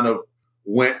he kind of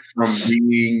went from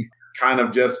being kind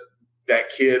of just that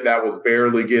kid that was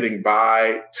barely getting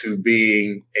by to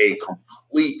being a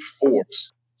complete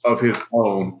force of his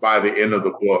own by the end of the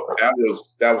book.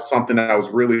 That was something that was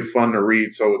really fun to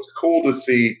read. So it's cool to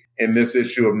see in this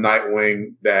issue of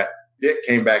Nightwing that Dick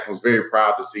came back and was very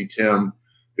proud to see Tim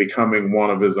becoming one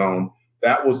of his own.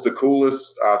 That was the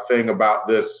coolest thing about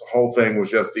this whole thing,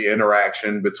 was just the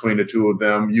interaction between the two of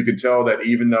them. You could tell that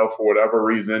even though for whatever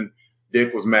reason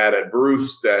Dick was mad at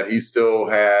Bruce, that he still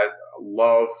had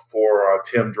love for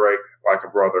Tim Drake like a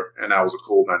brother. And that was a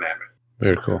cool dynamic.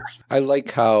 Very cool. I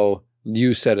like how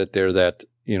you said it there that,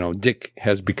 Dick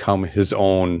has become his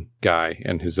own guy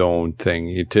and his own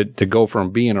thing. To go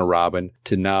from being a Robin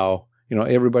to now,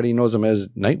 everybody knows him as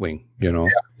Nightwing,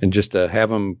 and just to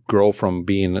have him grow from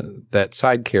being that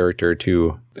side character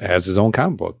to has his own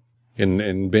comic book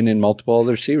and been in multiple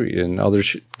other series and other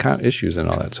issues and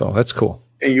all that. So that's cool.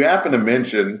 And you happen to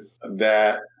mention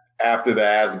that after the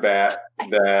Asbat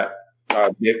that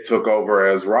Dick took over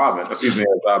as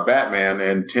Batman,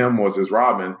 and Tim was his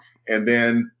Robin. And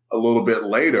then a little bit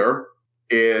later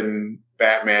in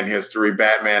Batman history,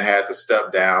 Batman had to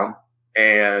step down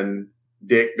and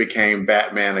Dick became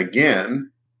Batman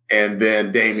again. And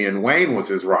then Damian Wayne was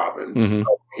his Robin. Mm-hmm.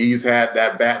 So he's had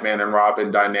that Batman and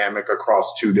Robin dynamic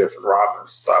across two different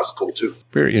Robins. So that's cool too.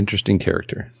 Very interesting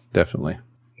character. Definitely.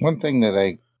 One thing that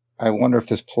I wonder if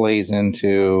this plays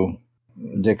into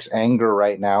Dick's anger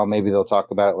right now. Maybe they'll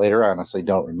talk about it later. I honestly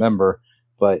don't remember.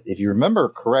 But if you remember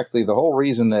correctly, the whole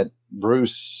reason that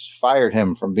Bruce fired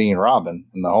him from being Robin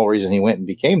and the whole reason he went and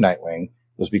became Nightwing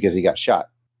was because he got shot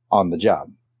on the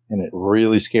job. And it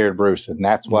really scared Bruce. And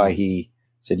that's why he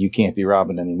said, you can't be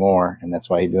Robin anymore. And that's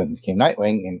why he went and became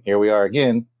Nightwing. And here we are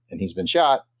again. And he's been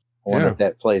shot. I wonder if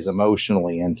that plays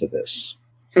emotionally into this.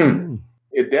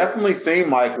 It definitely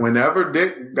seemed like whenever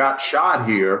Dick got shot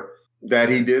here, that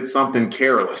he did something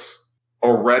careless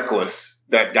or reckless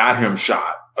that got him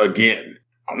shot again.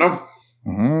 I don't know.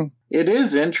 Mm-hmm. It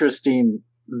is interesting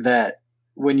that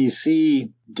when you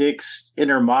see Dick's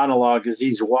inner monologue as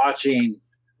he's watching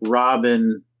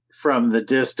Robin from the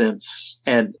distance,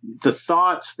 and the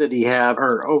thoughts that he have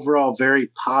are overall very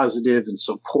positive and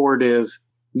supportive.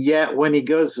 Yet when he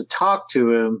goes to talk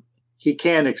to him, he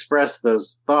can't express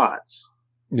those thoughts.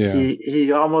 Yeah.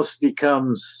 He almost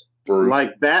becomes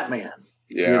like Batman.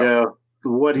 Yeah.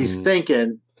 What he's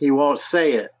thinking, he won't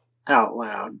say it out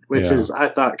loud, which is, I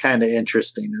thought, kind of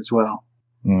interesting as well.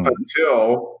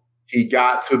 Until he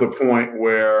got to the point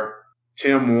where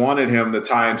Tim wanted him to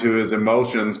tie into his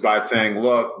emotions by saying,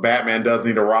 look, Batman does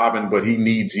need a Robin, but he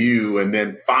needs you. And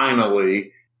then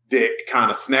finally, Dick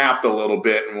kind of snapped a little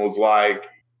bit and was like,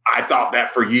 I thought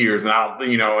that for years, and I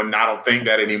don't think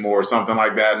that anymore, or something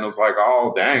like that. And it was like,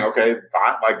 oh, dang, okay.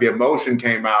 Like the emotion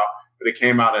came out, but it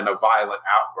came out in a violent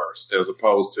outburst as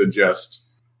opposed to just,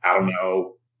 I don't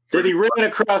know. Did he run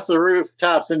across the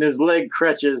rooftops and his leg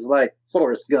crutches like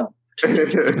Forrest Gump?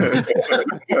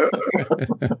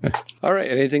 All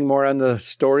right. Anything more on the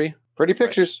story? Pretty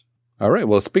pictures. All right.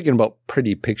 Well, speaking about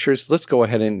pretty pictures, let's go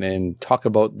ahead and talk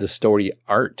about the story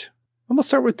art. I'm going to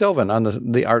start with Delvin on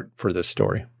the art for this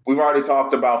story. We've already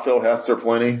talked about Phil Hester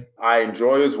plenty. I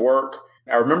enjoy his work.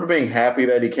 I remember being happy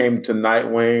that he came to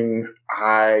Nightwing.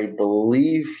 I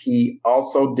believe he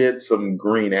also did some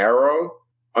Green Arrow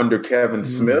under Kevin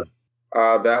Smith.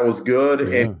 That was good.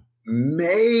 Yeah. And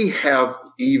may have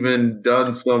even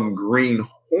done some Green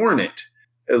Hornet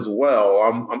as well.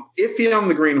 I'm iffy on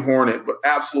the Green Hornet, but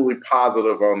absolutely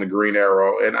positive on the Green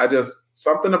Arrow. And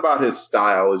something about his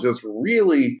style is just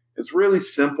it's really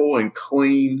simple and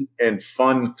clean and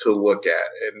fun to look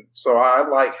at. And so I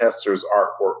like Hester's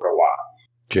artwork a lot.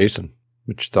 Jason,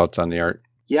 what's your thoughts on the art?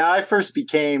 Yeah, I first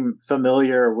became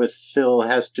familiar with Phil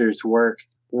Hester's work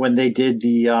when they did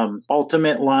the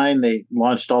Ultimate line. They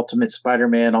launched Ultimate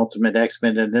Spider-Man, Ultimate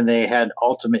X-Men, and then they had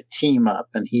Ultimate Team Up,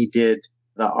 and he did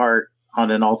the art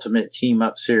on an Ultimate Team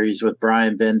Up series with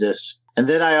Brian Bendis. And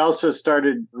then I also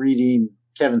started reading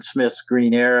Kevin Smith's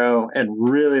Green Arrow and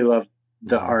really loved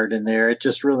the art in there. It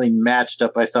just really matched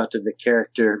up, I thought, to the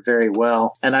character very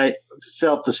well. And I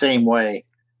felt the same way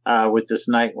with this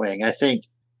Nightwing. I think,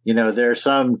 there are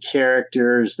some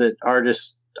characters that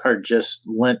artists are just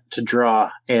lent to draw,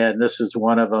 and this is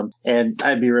one of them. And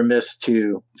I'd be remiss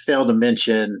to fail to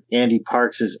mention Andy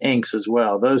Parks' inks as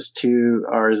well. Those two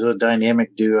are as a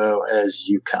dynamic duo as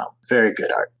you come. Very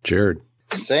good art. Jared.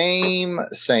 Same.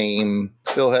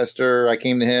 Phil Hester, I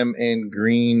came to him in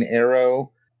Green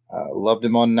Arrow. Loved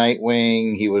him on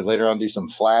Nightwing. He would later on do some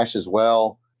Flash as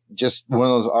well. Just one of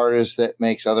those artists that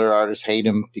makes other artists hate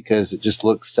him because it just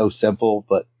looks so simple,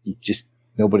 but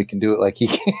nobody can do it like he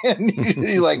can.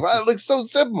 You're like, wow, it looks so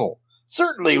simple.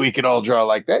 Certainly we could all draw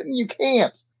like that, and you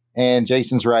can't. And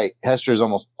Jason's right. Hester is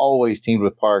almost always teamed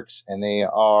with Parks, and they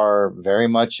are very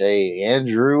much a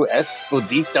Andrew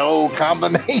Esposito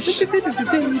combination.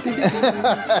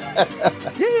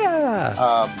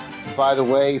 Yeah. By the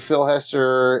way, Phil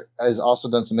Hester has also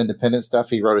done some independent stuff.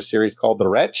 He wrote a series called The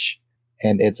Wretch,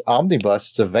 and it's omnibus.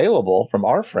 It's available from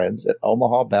our friends at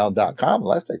omahabound.com.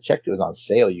 Last I checked, it was on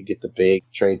sale. You get the big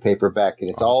trade paperback, and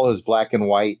it's all his black and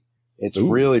white. It's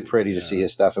really pretty to see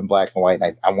his stuff in black and white.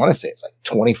 And I want to say it's like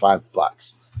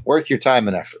 $25. Worth your time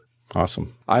and effort.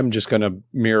 Awesome. I'm just going to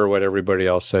mirror what everybody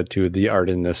else said too. The art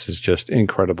in this is just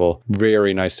incredible.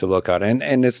 Very nice to look at.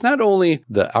 And it's not only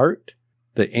the art,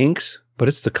 the inks, but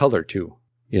it's the color too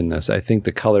in this. I think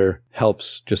the color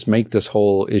helps just make this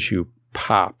whole issue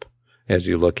pop as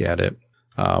you look at it.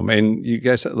 And you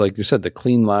guys, like you said, the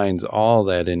clean lines, all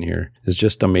that in here is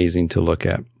just amazing to look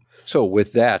at. So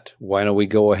with that, why don't we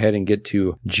go ahead and get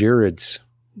to Jared's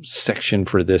section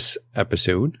for this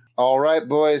episode? All right,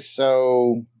 boys.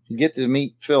 So you get to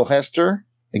meet Phil Hester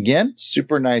again.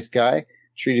 Super nice guy.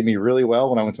 Treated me really well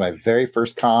when I went to my very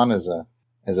first con as a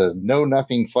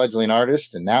know-nothing fledgling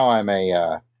artist, and now I'm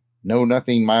a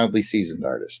know-nothing mildly seasoned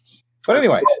artist. But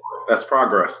anyways. That's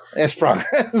progress. That's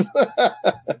progress.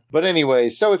 But anyway,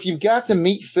 so if you got to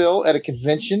meet Phil at a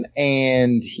convention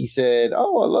and he said,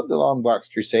 "Oh, I love the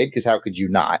Longbox Crusade," because how could you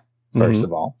not, first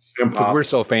of all? Because we're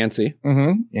so fancy.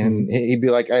 And he'd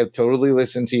be like, "I totally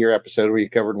listened to your episode where you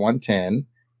covered 110,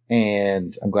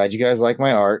 and I'm glad you guys like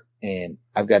my art, and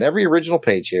I've got every original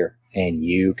page here, and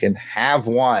you can have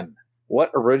one.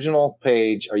 What original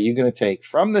page are you going to take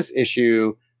from this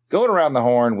issue?" Going around the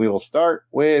horn, we will start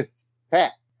with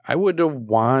Pat. I would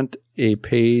want a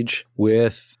page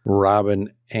with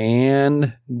Robin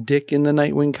and Dick in the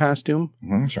Nightwing costume.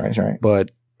 That's right, that's right. But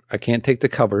I can't take the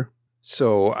cover.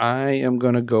 So I am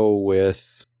going to go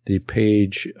with the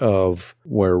page of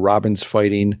where Robin's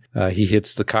fighting. He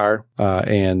hits the car,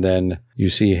 and then you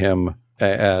see him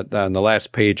on the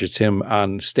last page. It's him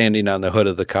standing on the hood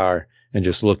of the car and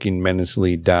just looking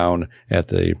menacingly down at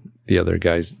the other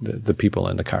guys, the people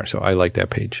in the car. So I like that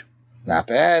page. Not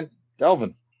bad.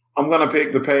 Delvin. I'm going to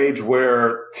pick the page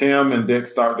where Tim and Dick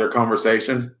start their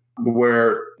conversation,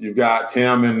 where you've got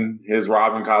Tim in his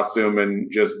Robin costume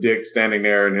and just Dick standing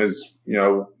there in his,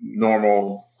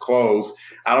 normal clothes.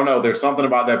 I don't know. There's something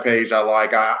about that page I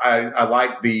like. I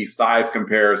like the size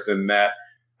comparison that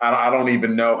I don't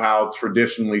even know how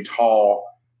traditionally tall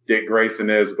Dick Grayson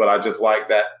is, but I just like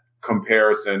that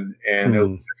comparison, and it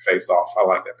was a face off. I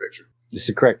like that picture. This is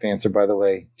the correct answer, by the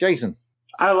way. Jason.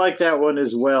 I like that one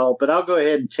as well, but I'll go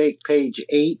ahead and take page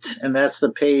 8, and that's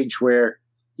the page where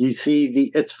you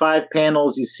see it's 5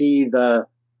 panels. You see the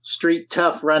street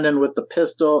tough running with the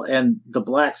pistol and the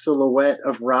black silhouette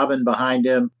of Robin behind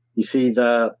him. You see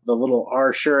the little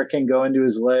R shuriken go into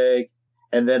his leg,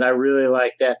 and then I really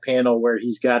like that panel where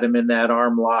he's got him in that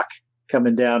arm lock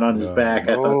coming down on his back.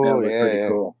 I thought that was pretty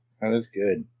cool. That is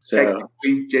good. So,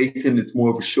 technically, Jason, it's more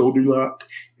of a shoulder lock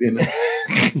than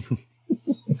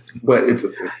but it's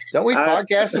don't we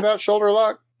podcast about shoulder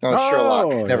lock?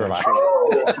 Sherlock. Never mind.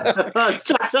 I was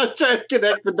trying to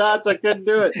connect the dots. I couldn't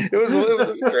do it. It was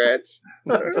a stretch.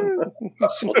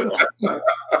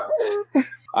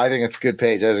 I think it's a good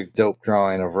page. That's a dope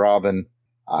drawing of Robin.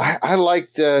 I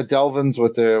liked Delvin's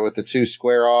with the 2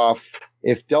 square off.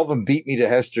 If Delvin beat me to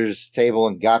Hester's table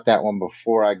and got that one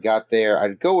before I got there,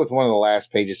 I'd go with one of the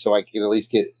last pages so I could at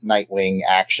least get Nightwing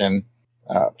action.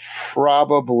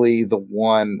 Probably the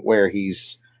one where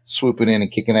he's swooping in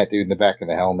and kicking that dude in the back of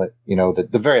the helmet.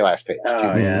 The very last page.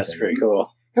 Oh, yeah, that's pretty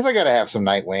cool. Because I got to have some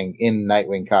Nightwing in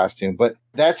Nightwing costume. But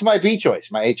that's my B choice.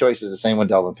 My A choice is the same one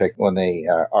Delvin picked when they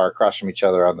are across from each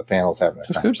other on the panels having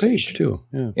a conversation. That's a good page, too.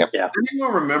 Yeah. Yep. Yeah. Does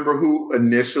anyone remember who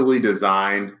initially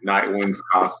designed Nightwing's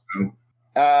costume?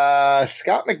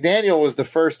 Scott McDaniel was the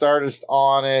first artist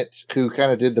on it who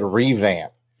kind of did the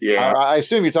revamp. Yeah. I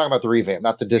assume you're talking about the revamp,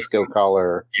 not the disco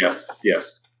color. Yes.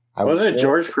 Wasn't it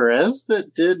George Perez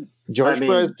that did?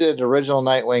 Perez did original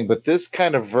Nightwing, but this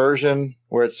kind of version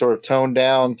where it's sort of toned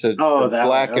down to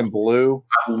black and blue.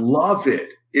 I love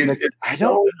it. It's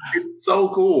so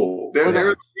cool. There's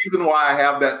a reason why I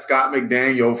have that Scott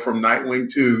McDaniel from Nightwing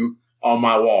 2 on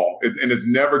my wall. And it's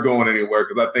never going anywhere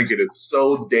because I think it is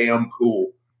so damn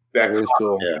cool. That is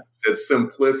cool. Yeah. The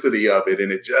simplicity of it,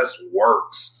 and it just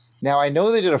works. Now, I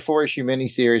know they did a 4-issue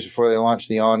miniseries before they launched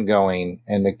the ongoing,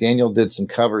 and McDaniel did some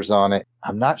covers on it.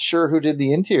 I'm not sure who did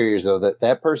the interiors, though.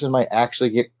 That person might actually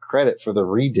get credit for the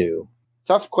redo.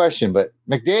 Tough question, but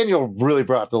McDaniel really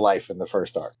brought to life in the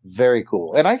first arc. Very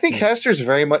cool. And I think Hester's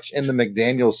very much in the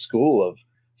McDaniel school of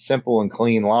simple and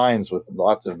clean lines with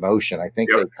lots of motion. I think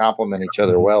they complement each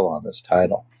other well on this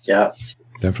title. Yeah.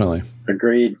 Definitely.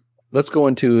 Agreed. Let's go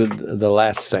into the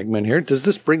last segment here. Does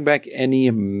this bring back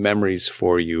any memories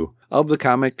for you of the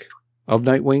comic, of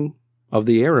Nightwing, of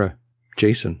the era?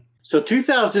 Jason. So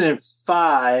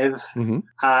 2005,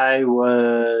 I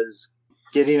was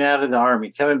getting out of the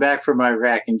Army, coming back from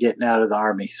Iraq and getting out of the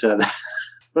Army. So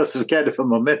this was kind of a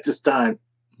momentous time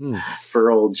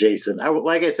for old Jason.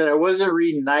 Like I said, I wasn't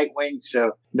reading Nightwing,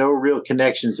 so no real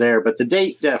connections there. But the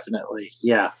date, definitely.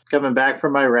 Yeah. Coming back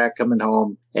from Iraq, coming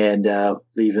home, and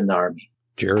leaving the Army.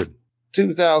 Jared.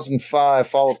 2005,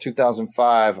 fall of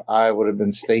 2005, I would have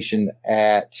been stationed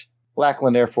at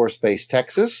Lackland Air Force Base,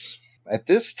 Texas. At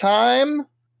this time,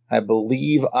 I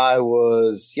believe I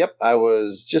was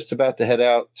just about to head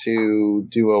out to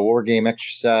do a war game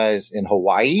exercise in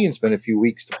Hawaii and spend a few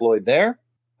weeks deployed there.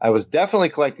 I was definitely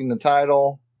collecting the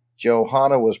title.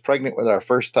 Johanna was pregnant with our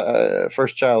first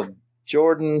child,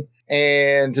 Jordan.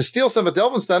 And to steal some of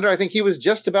Delvin's thunder, I think he was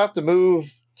just about to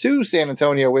move to San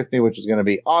Antonio with me, which was going to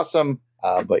be awesome.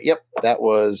 But yep, that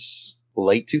was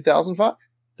late 2005.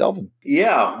 Delvin.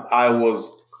 Yeah, I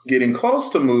was getting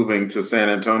close to moving to San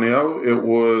Antonio.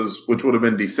 Which would have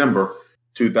been December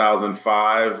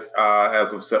 2005.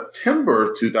 As of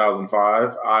September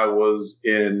 2005, I was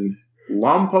in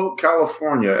Lompoc,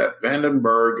 California at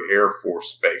Vandenberg Air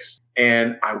Force Base.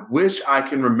 And I wish I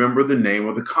can remember the name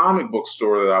of the comic book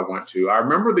store that I went to. I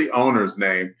remember the owner's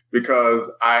name because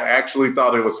I actually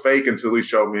thought it was fake until he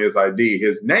showed me his ID.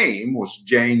 His name was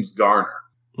James Garner.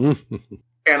 And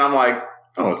I'm like,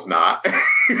 oh, it's not.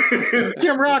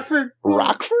 Jim Rockford.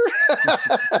 Rockford?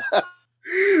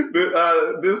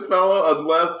 This fellow,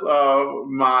 unless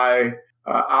my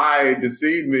eye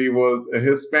deceived me, was a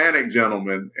Hispanic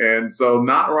gentleman. And so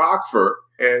not Rockford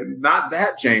and not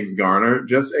that James Garner,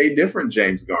 just a different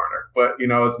James Garner. But,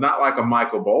 it's not like a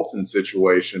Michael Bolton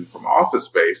situation from Office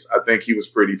Space. I think he was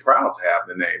pretty proud to have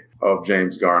the name of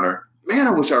James Garner. Man,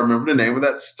 I wish I remember the name of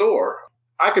that store.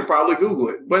 I could probably Google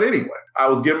it. But anyway, I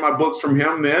was getting my books from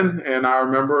him then, and I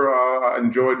remember I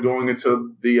enjoyed going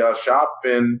into the shop,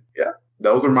 and yeah,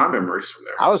 those are my memories from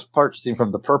there. I was purchasing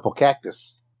from the Purple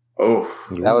Cactus. Oh.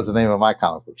 That was the name of my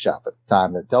comic book shop at the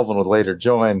time that Delvin would later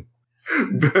join.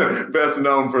 Best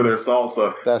known for their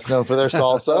salsa.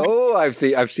 Oh, I've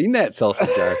seen that salsa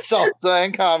jar. Salsa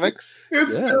and comics.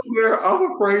 It's still there.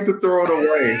 I'm afraid to throw it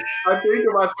away. I think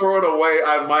if I throw it away,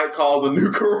 I might cause a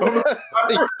new corona.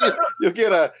 You'll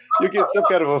get some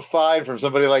kind of a fine from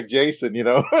somebody like Jason,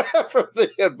 from the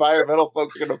environmental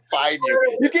folks are going to fine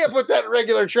you. You can't put that in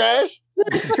regular trash.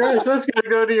 Jesus Christ, that's going to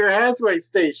go to your Hasway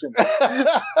station.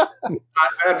 That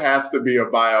has to be a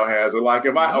biohazard. Like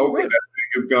if I open that thing,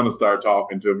 it's going to start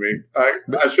talking to me. I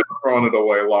should have thrown it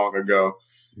away long ago.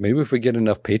 Maybe if we get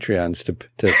enough Patreons to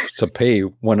pay,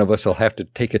 one of us will have to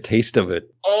take a taste of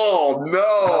it. Oh,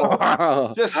 no.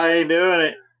 I ain't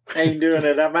doing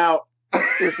it. I'm out.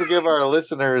 Just to give our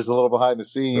listeners a little behind the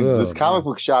scenes, this comic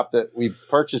book shop that we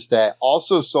purchased at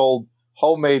also sold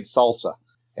homemade salsa.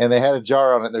 And they had a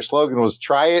jar on it. Their slogan was,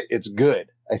 try it, it's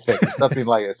good. I think. Or something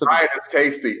like it. Try it, it's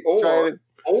tasty. Or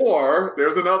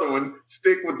there's another one,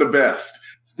 stick with the best.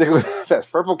 Stick with the best.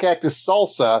 Purple Cactus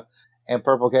Salsa and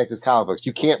Purple Cactus Comic Books.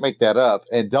 You can't make that up.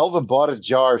 And Delvin bought a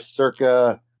jar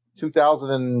circa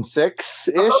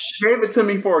 2006-ish. You gave it to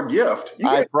me for a gift.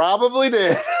 I probably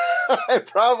did. I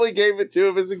probably gave it to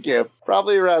him as a gift.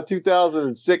 Probably around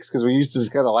 2006 because we used to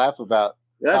just kind of laugh about.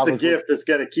 That's a gift that's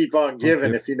going to keep on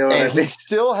giving, if you know what I mean. He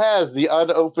still has the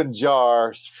unopened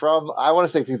jar from, I want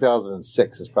to say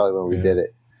 2006 is probably when we did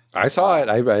it. I saw it.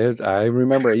 I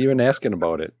remember even asking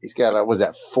about it. He's got a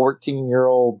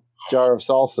 14-year-old jar of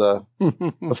salsa.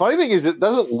 The funny thing is, it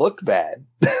doesn't look bad.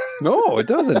 No, it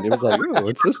doesn't. It was like, oh,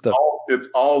 what's this stuff? It's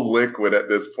all liquid at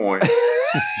this point.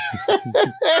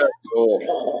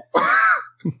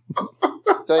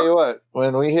 Tell you what,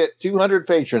 when we hit 200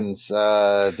 patrons,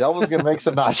 Delvin's going to make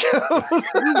some nachos.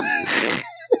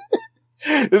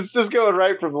 It's just going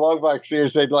right from the Longbox here,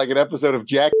 saying like an episode of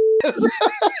Jack.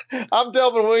 I'm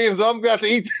Delvin Williams. I'm about to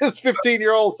eat this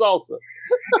 15-year-old salsa.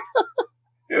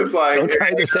 It's like, don't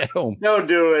try this at home. Don't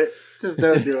do it. Just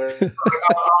don't do it.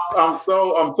 I'm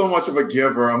so much of a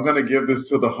giver. I'm going to give this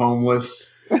to the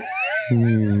homeless.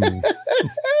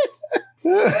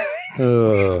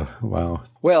 Wow.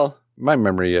 Well, my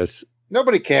memory is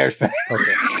nobody cares.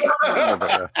 Okay.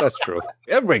 That's true.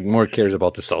 Everybody more cares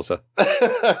about the salsa.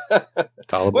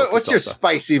 What's your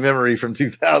spicy memory from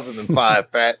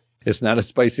 2005, Pat? It's not as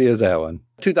spicy as that one.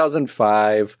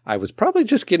 2005, I was probably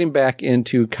just getting back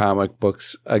into comic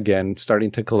books again, starting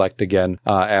to collect again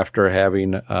after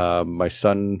having my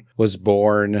son was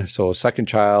born. So second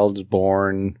child's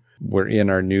born. We're in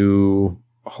our new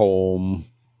home.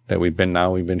 that we've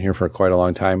been here for quite a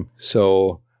long time.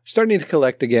 So starting to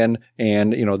collect again.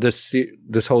 And,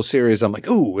 this whole series, I'm like,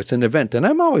 ooh, it's an event. And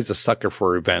I'm always a sucker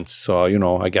for events. So,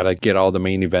 I got to get all the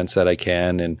main events that I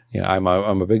can. And, I'm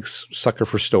a big sucker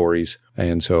for stories.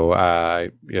 And so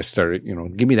I started,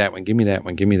 give me that one, give me that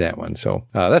one, give me that one. So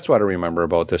that's what I remember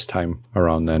about this time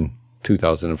around then,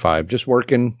 2005. Just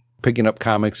working, picking up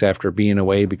comics after being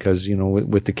away because,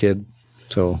 with the kid.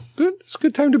 So good. It's a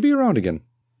good time to be around again.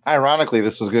 Ironically,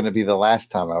 this was going to be the last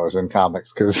time I was in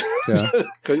comics because either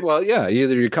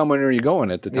you're coming or you're going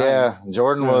at the time. Yeah,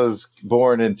 Jordan was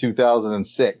born in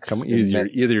 2006.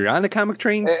 Either you're on the comic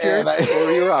train, Jared,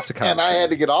 or you're off the comic train. And I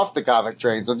had to get off the comic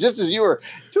train. So just as you were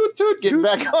getting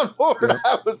back on board,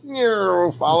 I was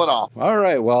falling off. All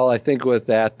right. Well, I think with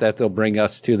that'll bring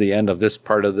us to the end of this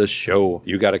part of the show.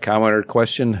 You got a comment or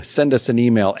question? Send us an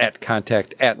email at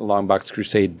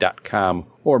contact@longboxcrusade.com.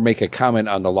 or make a comment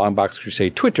on the Longbox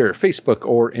Crusade Twitter, Facebook,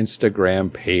 or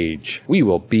Instagram page. We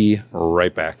will be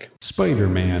right back.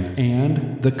 Spider-Man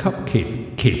and the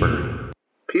Cupcake Caper.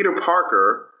 Peter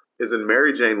Parker is in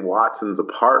Mary Jane Watson's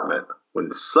apartment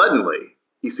when suddenly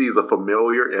he sees a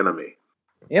familiar enemy.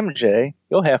 MJ,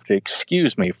 you'll have to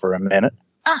excuse me for a minute.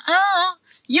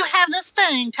 You have this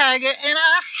thing, Tiger, and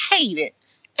I hate it.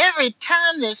 Every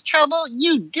time there's trouble,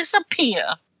 you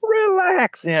disappear.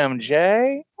 Relax,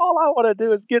 MJ. All I want to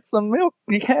do is get some milk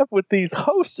we have with these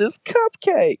Hostess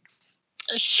cupcakes.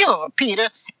 Sure, Peter.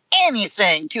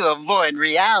 Anything to avoid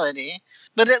reality.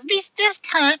 But at least this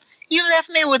time, you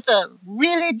left me with a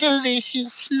really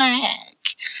delicious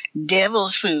snack.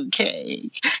 Devil's food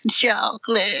cake,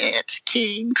 chocolate,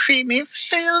 king creamy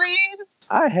filling.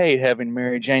 I hate having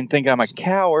Mary Jane think I'm a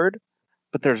coward,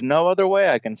 but there's no other way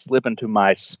I can slip into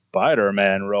my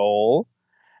Spider-Man role.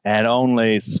 And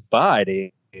only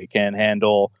Spidey can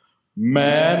handle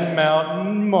Man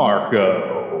Mountain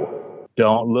Marco.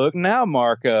 Don't look now,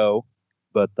 Marco,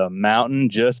 but the mountain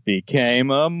just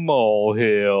became a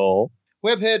molehill.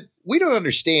 Webhead, we don't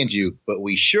understand you, but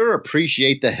we sure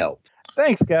appreciate the help.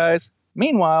 Thanks, guys.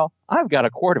 Meanwhile, I've got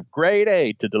a quart of grade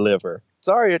A to deliver.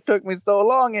 Sorry it took me so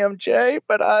long, MJ,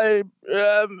 but I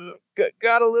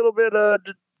got a little bit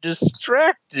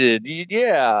distracted,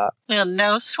 yeah. Well,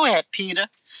 no sweat, Peter.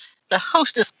 The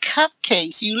Hostess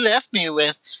cupcakes you left me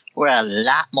with were a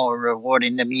lot more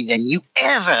rewarding to me than you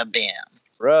ever been.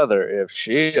 Brother, if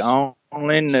she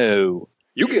only knew.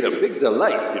 You get a big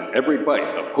delight in every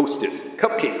bite of Hostess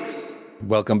cupcakes.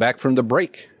 Welcome back from the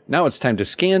break. Now it's time to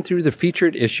scan through the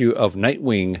featured issue of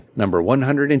Nightwing number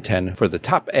 110 for the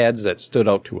top ads that stood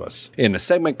out to us in a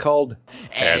segment called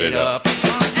Add It Up.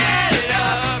 Add it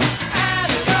up.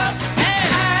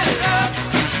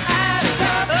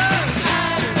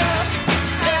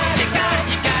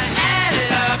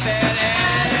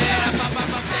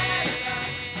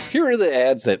 Here are the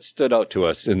ads that stood out to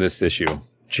us in this issue.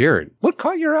 Jared, what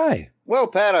caught your eye? Well,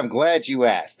 Pat, I'm glad you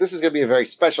asked. This is going to be a very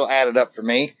special added up for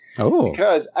me. Oh.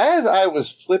 Because as I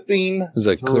was flipping... Is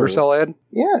it a Clear Cell ad?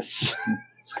 Yes.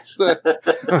 That's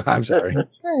the... I'm sorry.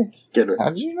 That's right. How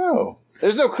did you know?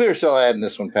 There's no Clear Cell ad in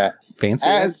this one, Pat. Fancy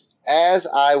As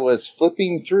I was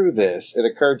flipping through this, it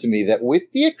occurred to me that with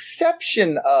the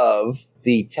exception of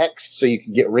the text so you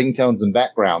can get ringtones and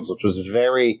backgrounds, which was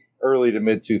very early to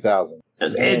mid-2000s.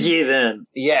 That's edgy then.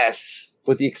 Yes.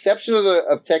 With the exception of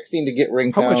texting to get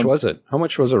ringtones. How much was it? How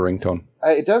much was a ringtone?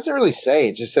 It doesn't really say.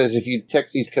 It just says if you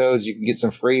text these codes, you can get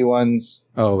some free ones.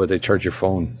 Oh, but they charge your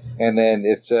phone. And then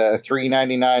it's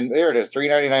 $3.99. There it is.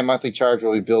 $3.99 monthly charge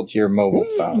will be billed to your mobile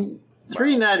phone.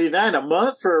 $3.99 a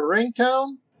month for a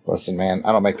ringtone? Listen, man,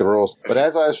 I don't make the rules. But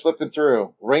as I was flipping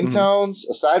through, ringtones,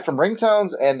 aside from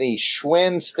ringtones and the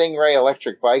Schwinn Stingray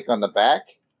electric bike on the back,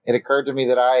 it occurred to me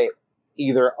that I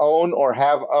either own or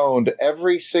have owned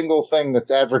every single thing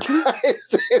that's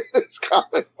advertised in this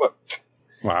comic book.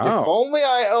 Wow. If only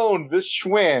I owned this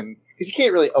Schwinn, because you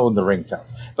can't really own the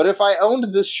ringtones. But if I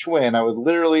owned this Schwinn, I would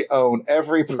literally own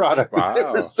every product that they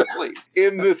were selling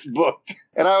in this book.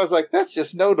 And I was like, that's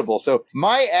just notable. So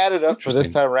my added up for this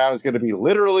time around is going to be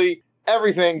literally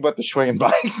everything but the Schwinn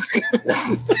bike.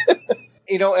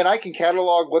 And I can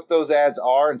catalog what those ads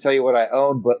are and tell you what I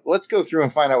own, but let's go through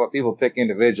and find out what people pick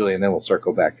individually, and then we'll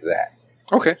circle back to that.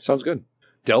 Okay, sounds good.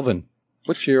 Delvin,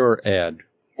 what's your ad?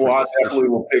 Well, I definitely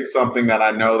will pick something that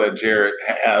I know that Jared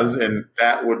has, and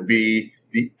that would be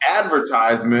the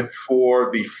advertisement for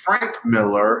the Frank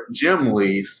Miller, Jim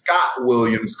Lee, Scott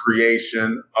Williams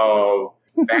creation of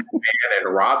Batman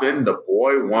and Robin, the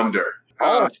Boy Wonder.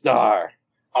 All-Star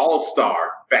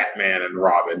Batman and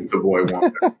Robin, the Boy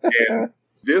Wonder. And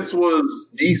this was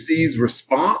DC's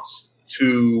response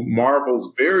to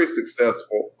Marvel's very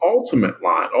successful Ultimate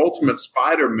line. Ultimate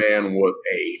Spider-Man was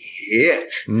a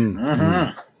hit.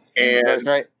 Mm-hmm. And,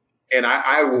 Right. and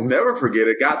I will never forget,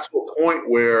 it got to a point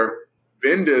where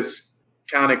Bendis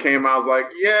kind of came out, was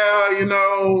like, yeah, you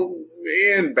know,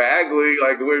 me and Bagley,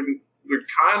 like, we're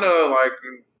kind of like,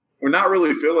 we're not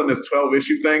really feeling this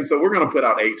 12-issue thing, so we're going to put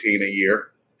out 18 a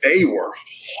year. They were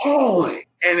hauling.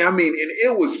 And I mean, and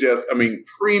it was just, I mean,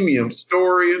 premium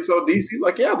story. And so DC's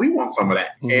like, yeah, we want some of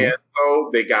that. Mm-hmm. And so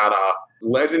they got a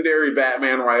legendary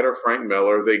Batman writer, Frank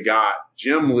Miller. They got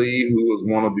Jim Lee, who was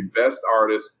one of the best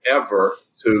artists ever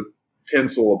to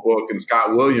pencil a book, and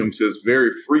Scott Williams, his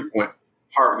very frequent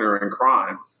partner in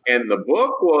crime. And the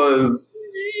book was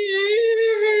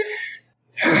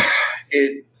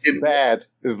it bad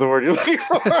is the word you're looking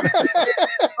for.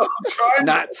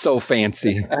 Not so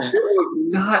fancy. It was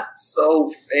not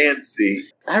so fancy.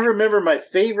 I remember my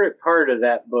favorite part of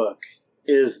that book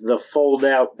is the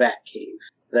fold-out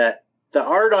Batcave. That the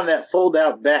art on that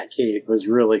fold-out Batcave was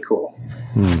really cool.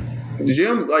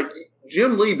 Jim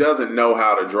Lee doesn't know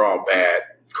how to draw bad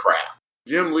crap.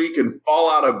 Jim Lee can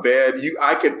fall out of bed.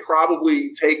 I could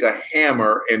probably take a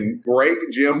hammer and break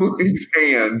Jim Lee's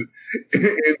hand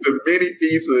into many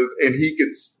pieces, and he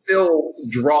could still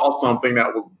draw something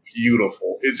that was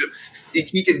beautiful. It's just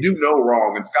he can do no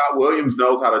wrong. And Scott Williams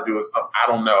knows how to do it. So I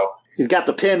don't know. He's got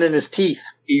the pen in his teeth.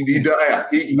 He does. Yeah,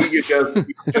 he's just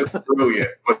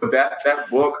brilliant. But that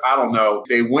book, I don't know.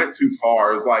 They went too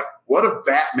far. It's like, what if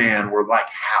Batman were like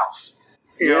House?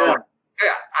 You know, like,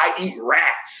 yeah, I eat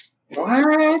rats.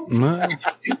 What?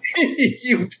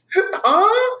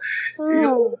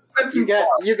 You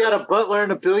got a butler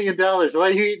and $1 billion. Why are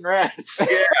you eating rats?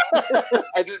 Yeah,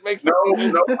 it just makes no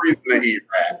reason to eat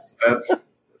rats. That's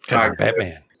not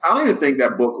Batman. I don't even think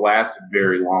that book lasted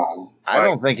very long. I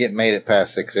don't think it made it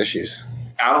past 6 issues.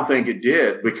 I don't think it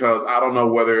did, because I don't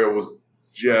know whether it was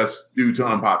just due to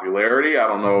unpopularity. I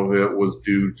don't know if it was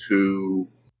due to...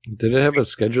 Did it have a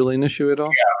scheduling issue at all?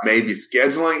 Yeah, maybe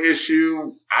scheduling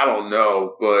issue. I don't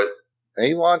know, but...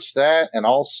 They launched that and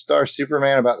All-Star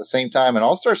Superman about the same time, and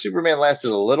All-Star Superman lasted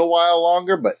a little while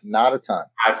longer, but not a ton.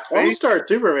 All-Star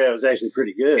Superman was actually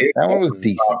pretty good. That one was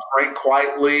decent. Frank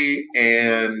Quitely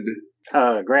and...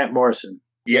 Grant Morrison.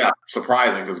 Yeah,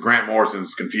 surprising, because Grant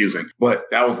Morrison's confusing, but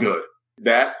that was good.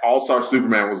 That All-Star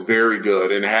Superman was very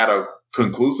good and had a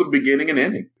conclusive beginning and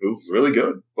ending. It was really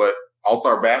good, but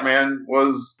All-Star Batman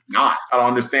was not. I don't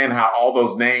understand how all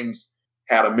those names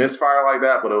had a misfire like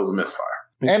that, but it was a misfire.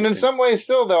 And in some ways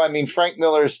still, though, I mean, Frank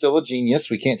Miller is still a genius.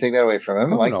 We can't take that away from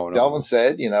him. Delvin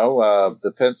said,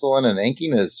 the penciling and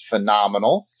inking is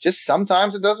phenomenal. Just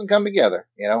sometimes it doesn't come together,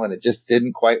 and it just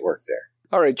didn't quite work there.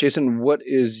 All right, Jason, what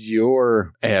is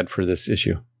your ad for this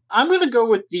issue? I'm going to go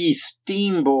with the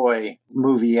Steam Boy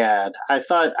movie ad. I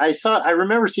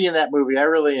remember seeing that movie. I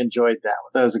really enjoyed that.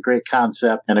 That was a great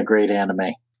concept and a great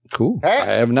anime. Cool. Pat?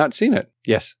 I have not seen it.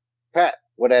 Yes. Pat,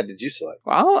 what ad did you select?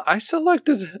 Well, I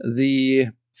selected the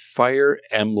Fire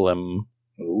Emblem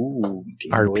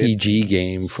RPG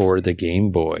game for the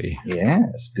Game Boy.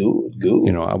 Yes, good.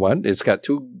 It's got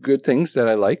two good things that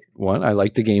I like. One, I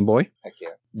like the Game Boy. Heck yeah.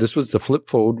 This was the flip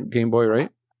fold Game Boy, right?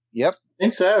 Yep. I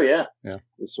think so, yeah.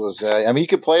 This was, you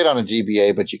could play it on a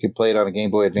GBA, but you could play it on a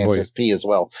Game Boy Advance SP as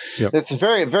well. Yep. It's a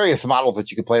various model that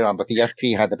you could play it on, but the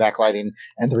FP had the backlighting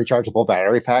and the rechargeable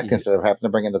battery pack instead of having to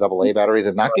bring in the AA battery.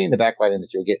 They're not getting the backlighting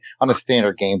that you would get on a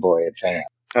standard Game Boy Advance.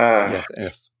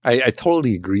 Yes. I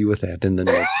totally agree with that. And then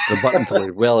the button for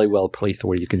it really well placed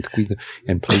where you can squeeze them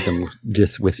and play them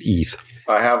just with ease.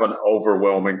 I have an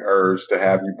overwhelming urge to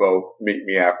have you both meet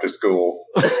me after school.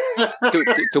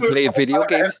 to play video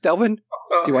games, Delvin?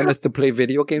 Do you want us to play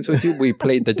video games with you? We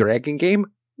played the Dragon game.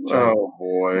 Oh,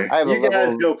 boy. You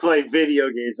guys go play video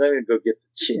games. I'm going to go get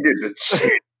the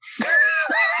chicks.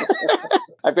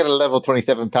 I've got a level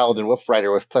 27 Paladin Wolf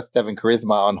Rider with +7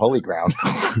 Charisma on Holy Ground.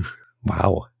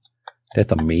 Wow.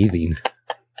 That's amazing.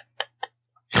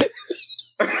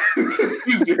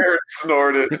 Jared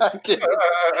snorted. I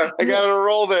got a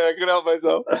roll there. I couldn't help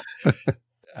myself.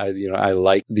 I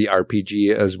like the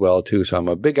RPG as well, too. So I'm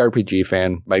a big RPG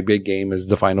fan. My big game is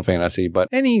the Final Fantasy. But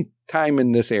any time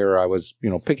in this era, I was,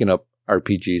 picking up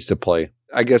RPGs to play.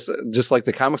 I guess just like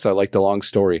the comics, I like the long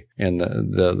story and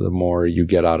the more you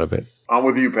get out of it. I'm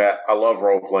with you, Pat. I love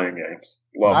role-playing games.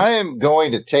 I am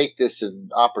going to take this as an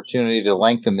opportunity to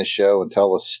lengthen the show and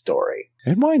tell a story.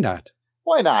 And why not?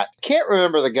 Why not? Can't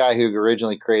remember the guy who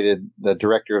originally created the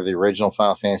director of the original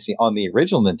Final Fantasy on the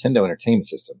original Nintendo Entertainment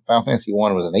System. Final Fantasy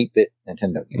 1 was an 8-bit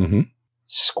Nintendo game. Mm-hmm.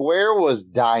 Square was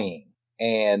dying,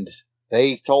 and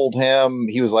They told him,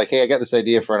 he was like, hey, I got this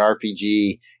idea for an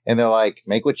RPG. And they're like,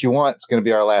 make what you want. It's going to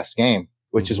be our last game,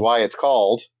 which is why it's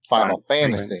called Final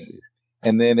Fantasy.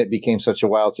 And then it became such a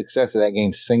wild success that that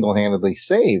game single-handedly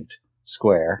saved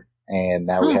Square. And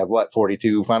now we have,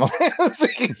 42 Final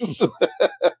Fantasies?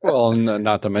 Well,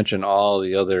 not to mention all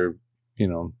the other,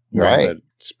 right, that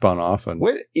spun off. And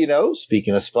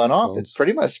speaking of spun off, that's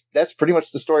pretty much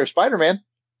the story of Spider-Man.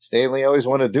 Stan Lee always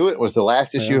wanted to do it. It was the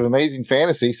last issue of Amazing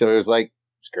Fantasy, so it was like,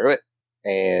 screw it,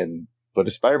 and put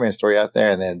a Spider-Man story out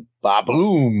there, and then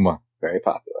ba-boom, very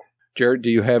popular. Jared, do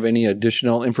you have any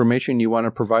additional information you want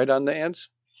to provide on the ads?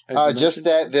 Just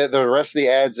that the rest of the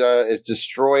ads is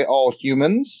Destroy All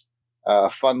Humans, a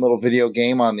fun little video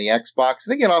game on the Xbox. I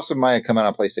think it also might have come out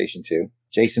on PlayStation 2.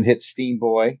 Jason hits Steam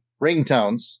Boy.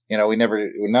 Ringtones.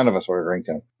 None of us ordered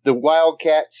ringtones. The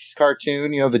Wildcats cartoon,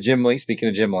 the Jim Lee, speaking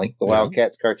of Jim Lee, the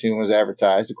Wildcats cartoon was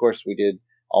advertised. Of course, we did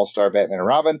All-Star Batman and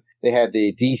Robin. They had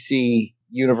the DC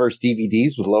Universe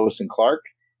DVDs with Lois and Clark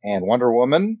and Wonder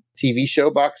Woman TV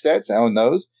show box sets. I own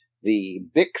those. The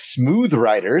Bic Smooth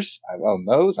Riders. I own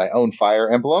those. I own Fire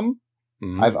Emblem.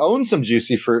 Mm-hmm. I've owned some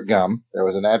Juicy Fruit Gum. There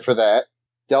was an ad for that.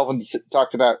 Delvin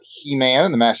talked about He-Man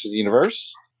and the Masters of the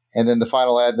Universe. And then the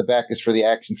final ad in the back is for the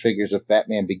action figures of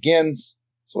Batman Begins.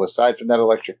 So aside from that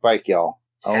electric bike, y'all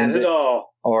owned it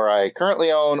all. Or I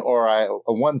currently own, or I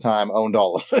one time owned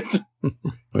all of it.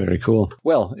 Very cool.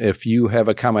 Well, if you have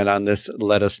a comment on this,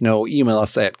 let us know. Email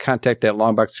us at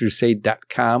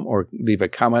contact@longboxcrusade.com or leave a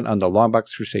comment on the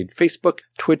Longbox Crusade Facebook,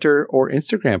 Twitter, or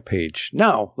Instagram page.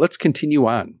 Now, let's continue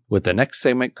on with the next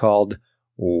segment called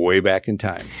Way Back in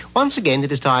Time. Once again,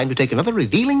 it is time to take another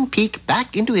revealing peek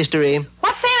back into history.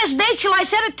 What famous date shall I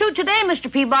set it to today,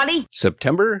 Mr. Peabody?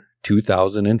 September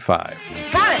 2005.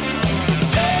 Got it.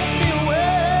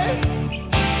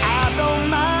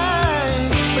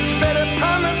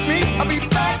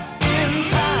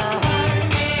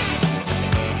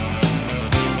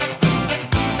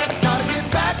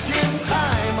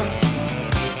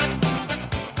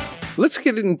 Let's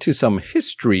get into some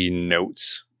history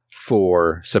notes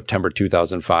for September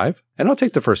 2005, and I'll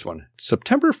take the first one.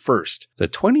 September 1st, the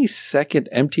 22nd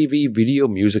MTV Video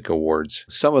Music Awards.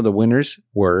 Some of the winners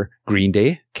were Green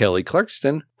Day, Kelly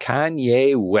Clarkson,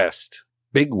 Kanye West.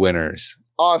 Big winners.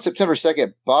 On September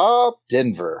 2nd, Bob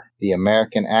Denver, the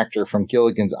American actor from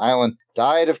Gilligan's Island,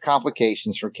 died of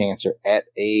complications from cancer at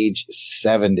age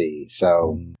 70.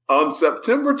 So, on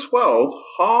September 12th,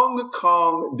 Hong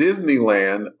Kong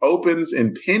Disneyland opens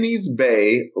in Penny's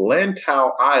Bay,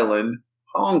 Lantau Island,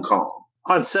 Hong Kong.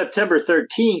 On September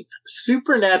 13th,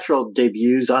 Supernatural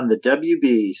debuts on the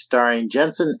WB, starring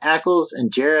Jensen Ackles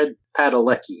and Jared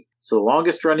Padalecki. It's the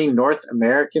longest-running North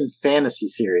American fantasy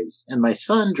series, and my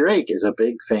son Drake is a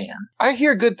big fan. I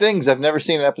hear good things. I've never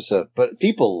seen an episode, but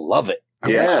people love it. I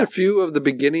watched a few of the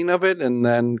beginning of it, and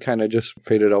then kind of just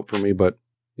faded out for me. But,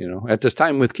 at this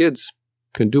time with kids,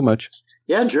 couldn't do much.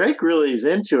 Yeah, Drake really is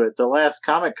into it. The last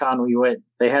Comic-Con we went,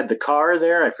 they had the car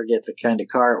there. I forget the kind of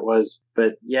car it was.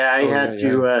 But, yeah, I had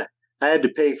to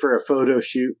pay for a photo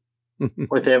shoot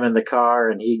with him in the car,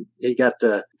 and he got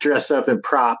to dress up in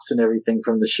props and everything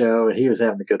from the show, and he was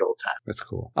having a good old time. That's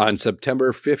cool. On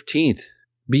September 15th,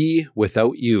 Be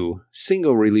Without You,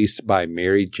 single released by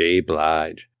Mary J.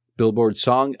 Blige. Billboard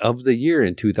Song of the Year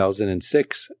in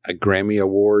 2006, a Grammy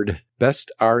Award,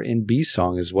 Best R&B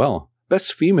Song as well.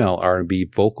 Best Female R&B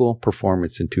Vocal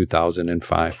Performance in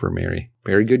 2005 for Mary.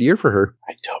 Very good year for her.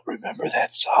 I don't remember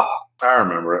that song. I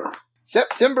remember it.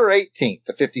 September 18th,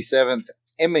 the 57th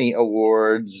Emmy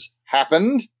Awards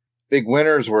happened. Big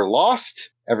winners were Lost,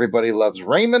 Everybody Loves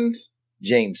Raymond,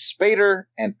 James Spader,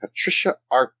 and Patricia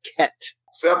Arquette.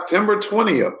 September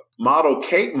 20th, model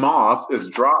Kate Moss is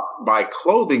dropped by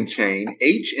clothing chain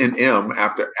H&M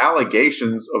after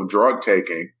allegations of drug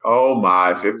taking. Oh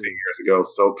my, 15 years ago,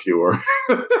 so pure.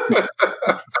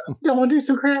 Don't want to do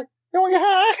some crack. Don't want to get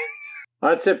high.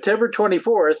 On September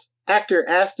 24th, actor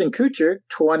Ashton Kutcher,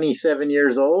 27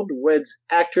 years old, weds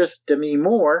actress Demi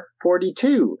Moore,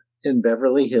 42, in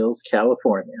Beverly Hills,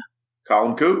 California. Call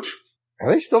him Cooch.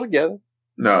 Are they still together?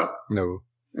 No.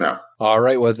 All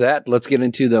right, with that, let's get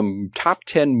into the top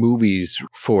 10 movies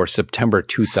for September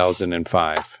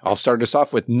 2005. I'll start us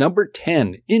off with number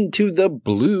 10, Into the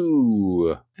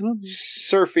Blue.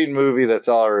 Surfing movie, that's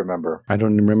all I remember. I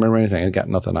don't remember anything. I got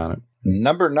nothing on it.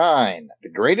 Number 9, The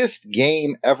Greatest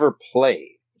Game Ever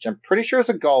Played, which I'm pretty sure is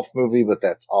a golf movie, but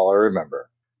that's all I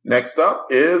remember. Next up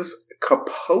is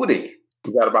Capote.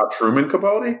 You got about Truman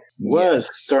Capote?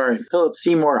 Starring Philip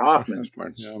Seymour Hoffman.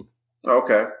 Yeah.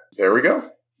 Okay, there we go.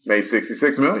 Made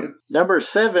 $66 million. Number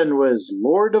 7 was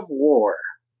Lord of War.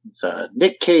 It's a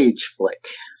Nick Cage flick.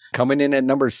 Coming in at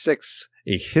number 6,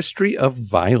 A History of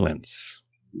Violence.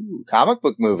 Ooh, comic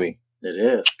book movie. It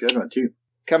is. Good one, too.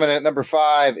 Coming in at number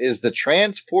 5 is The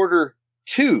Transporter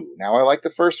 2. Now, I like the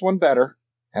first one better,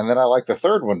 and then I like the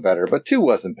third one better, but 2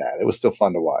 wasn't bad. It was still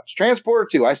fun to watch. Transporter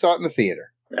 2, I saw it in the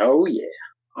theater. Oh, yeah.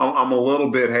 I'm a little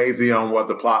bit hazy on what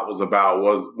the plot was about.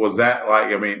 Was that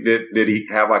like, I mean, did he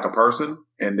have like a person,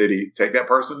 and did he take that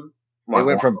person? They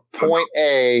went from point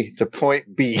A to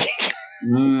point B.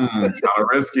 Kind of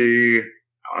risky.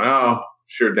 I don't know.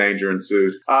 Sure, danger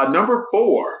ensued. Number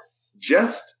 4,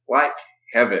 Just Like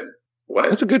Heaven. What?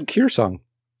 That's a good Cure song.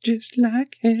 Just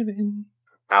like heaven.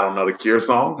 I don't know the Cure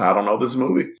song. I don't know this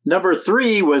movie. Number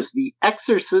 3 was The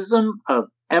Exorcism of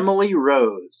Emily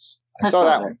Rose. I saw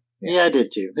that one. Yeah, I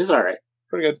did too. It's all right.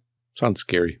 Pretty good. Sounds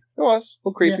scary. It was. A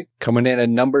little creepy. Yeah. Coming in at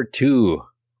number 2,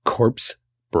 Corpse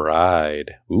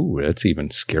Bride. Ooh, that's even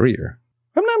scarier.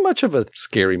 I'm not much of a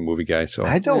scary movie guy, so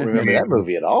I don't remember that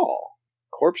movie at all.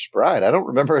 Corpse Bride. I don't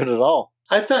remember it at all.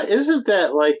 I thought, isn't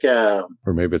that like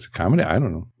or maybe it's a comedy. I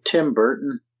don't know. Tim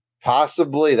Burton?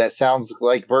 Possibly. That sounds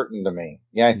like Burton to me.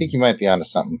 Yeah, I think you might be onto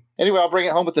something. Anyway, I'll bring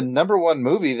it home with the number 1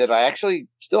 movie that I actually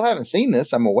still haven't seen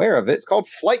this. I'm aware of it. It's called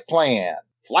Flight Plan.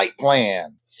 Flight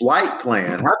Plan. Flight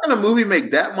Plan. How can a movie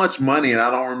make that much money and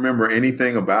I don't remember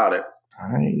anything about it?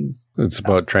 It's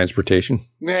about transportation.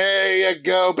 There you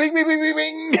go. Bing, bing, bing, bing,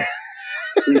 bing.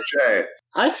 Okay.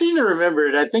 I seem to remember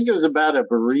it. I think it was about a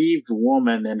bereaved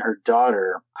woman and her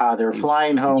daughter. They're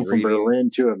flying home from Berlin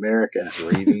to America.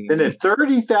 Then at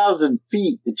 30,000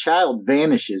 feet, the child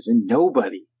vanishes and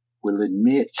nobody will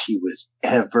admit she was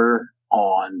ever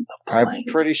on the plane. I'm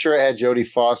pretty sure it had Jodie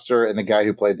Foster and the guy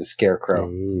who played the Scarecrow.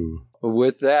 Ooh.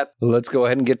 With that, let's go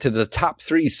ahead and get to the top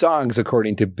 3 songs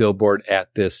according to Billboard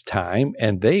at this time.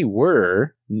 And they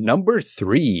were number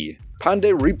 3,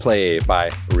 Pande Replay by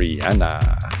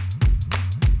Rihanna.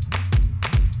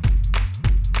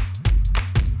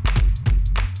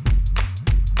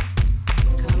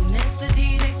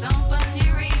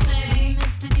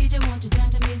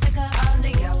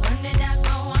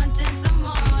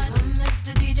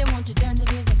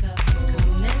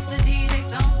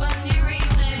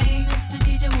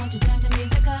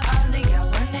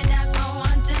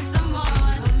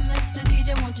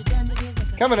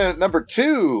 Coming in at number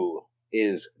 2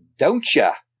 is Don't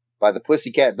Ya by the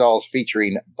Pussycat Dolls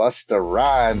featuring Busta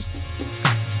Rhymes.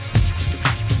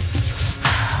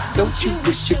 Don't you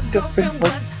wish your girlfriend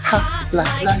was hot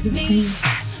like me?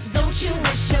 Don't you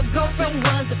wish your girlfriend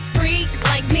was a freak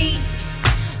like me?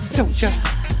 Don't ya?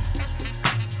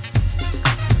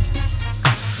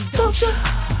 Don't ya?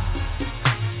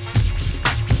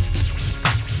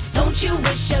 Don't you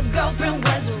wish your girlfriend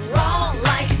was wrong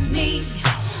like me?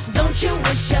 Don't you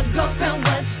wish your girlfriend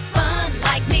was fun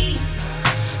like me?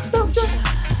 Don't you?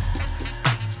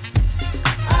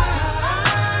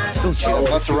 Don't you?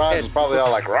 Busta Rhymes is probably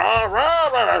all like, rah, rah,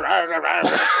 rah, rah, rah, rah.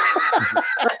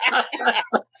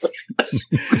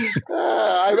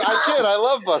 I kid. I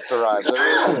love Busta Rhymes.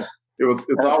 It's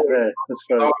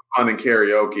always fun in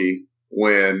karaoke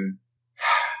when,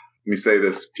 let me say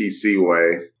this PC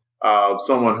way,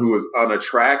 someone who is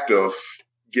unattractive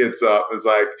gets up and is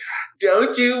like,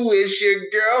 don't you wish your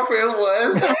girlfriend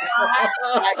was?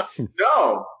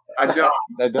 No, I don't.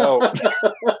 I don't.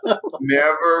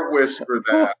 Never wish for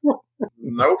that.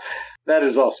 Nope. That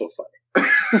is also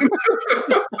funny.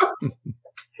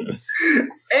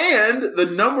 And the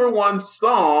number 1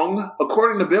 song,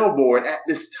 according to Billboard at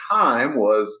this time,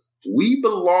 was We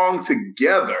Belong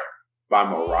Together by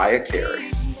Mariah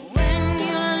Carey.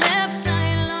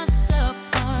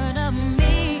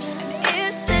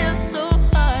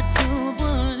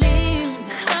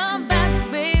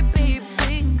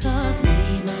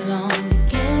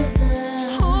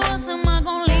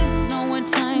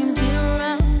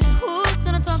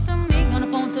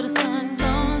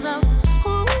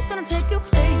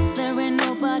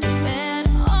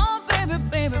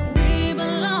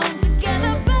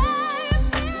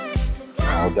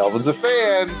 Delvin's a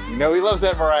fan. You know he loves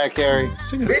that Mariah Carey.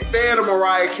 Big fan of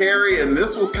Mariah Carey, and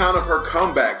this was kind of her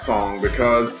comeback song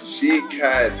because she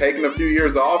had taken a few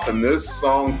years off, and this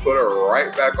song put her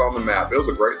right back on the map. It was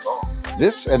a great song.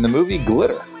 This and the movie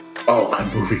Glitter. Oh,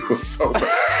 that movie was so bad.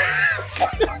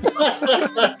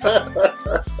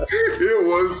 It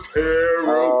was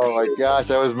terrible. Oh my gosh,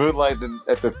 I was moonlighting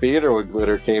at the theater when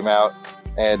Glitter came out.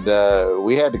 And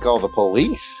we had to call the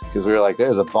police because we were like,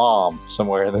 there's a bomb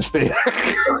somewhere in this theater.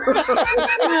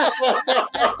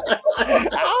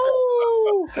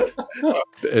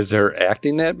 Is her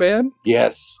acting that bad?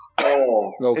 Yes.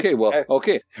 Oh. Okay, well,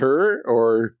 okay. Her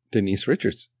or Denise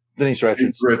Richards? Denise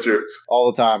Richards. Richards.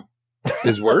 All the time.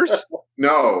 Is worse?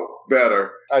 No,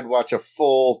 better. I'd watch a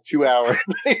full 2-hour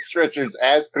Denise Richards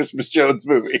as Christmas Jones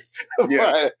movie.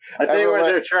 Yeah. I think what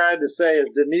they're trying to say is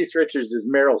Denise Richards is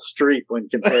Meryl Streep when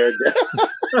compared to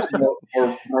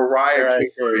Mariah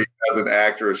Carey as an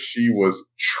actress. She was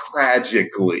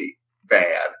tragically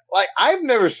bad. Like, I've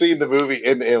never seen the movie,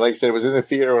 and like I said, it was in the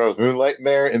theater when I was moonlighting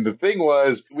there, and the thing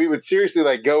was, we would seriously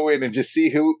like go in and just see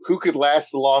who could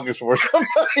last the longest before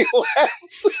somebody left.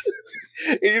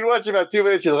 And you'd watch about 2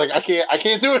 minutes, you're like, I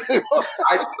can't do it anymore.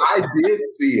 I did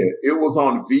see it. It was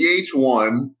on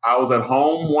VH1. I was at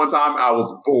home one time. I was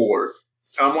bored.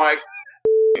 And I'm like,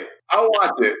 I'll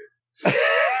watch it.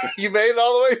 You made it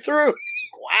all the way through.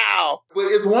 Wow. But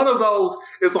it's one of those,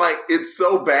 it's like, it's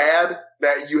so bad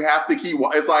that you have to keep,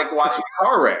 it's like watching a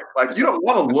car wreck. Like, you don't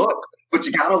want to look, but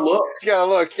you got to look. You got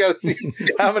to look. You got to see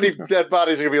how many dead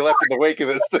bodies are going to be left in the wake of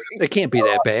this thing. It can't be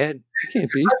that bad. It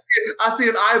can't be. I see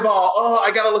an eyeball. Oh,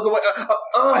 I got to look away.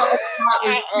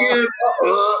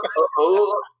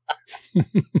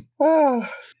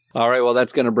 All right, well,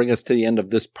 that's going to bring us to the end of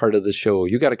this part of the show.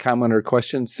 You got a comment or a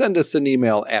question? Send us an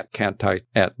email at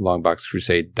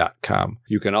cantit@longboxcrusade.com.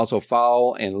 You can also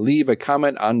follow and leave a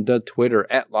comment on the Twitter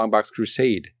at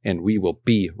longboxcrusade, and we will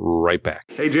be right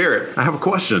back. Hey, Jared, I have a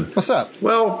question. What's up?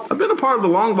 Well, I've been a part of the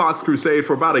Longbox Crusade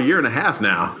for about 1.5 years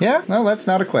now. Yeah? Well, that's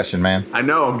not a question, man. I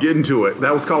know, I'm getting to it.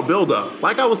 That was called Build Up.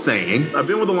 Like I was saying, I've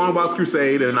been with the Longbox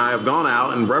Crusade, and I have gone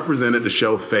out and represented the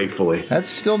show faithfully. That's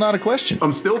still not a question.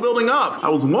 I'm still building up. I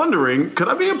was wondering, could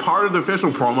I be a part of the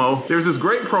official promo? There's this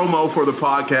great promo for the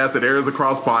podcast that airs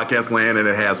across podcast land, and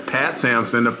it has Pat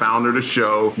Sampson, the founder of the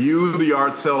show, you, the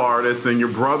art cell artist, and your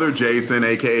brother Jason,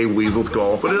 aka Weasel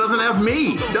Skull. But it doesn't have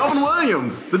me, Delvin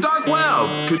Williams, the Dark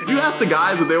Web. Could you ask the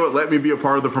guys if they would let me be a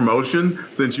part of the promotion,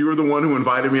 since you were the one who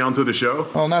invited me onto the show?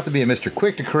 Well, not to be a Mr.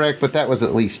 Quick to correct, but that was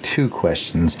at least 2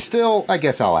 questions. Still, I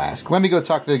guess I'll ask. Let me go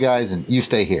talk to the guys, and you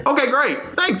stay here. Okay, great.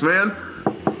 Thanks, man.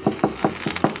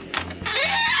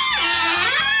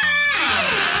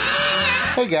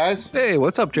 Hey, guys. Hey,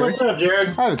 what's up, Jared? What's up, Jared?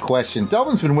 I have a question.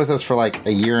 Delvin's been with us for like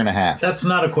 1.5 years. That's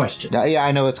not a question. Yeah,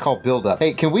 I know. It's called Build Up.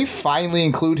 Hey, can we finally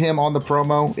include him on the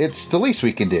promo? It's the least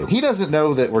we can do. He doesn't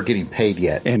know that we're getting paid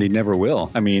yet. And he never will.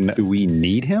 I mean, we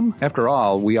need him? After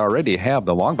all, we already have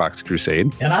the Longbox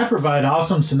Crusade. And I provide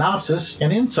awesome synopsis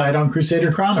and insight on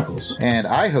Crusader Chronicles. And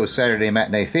I host Saturday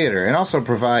Matinee Theater and also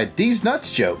provide These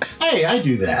Nuts jokes. Hey, I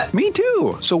do that. Me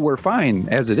too. So we're fine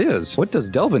as it is. What does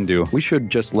Delvin do? We should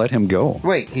just let him go.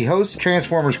 Wait, he hosts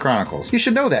Transformers Chronicles. You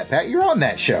should know that, Pat. You're on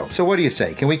that show. So what do you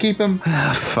say? Can we keep him?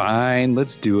 Fine,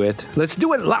 let's do it. Let's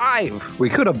do it live. We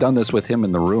could have done this with him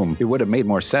in the room. It would have made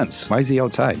more sense. Why is he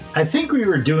outside? I think we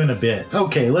were doing a bit.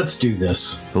 Okay, let's do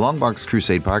this. The Longbox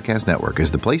Crusade Podcast Network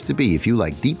is the place to be if you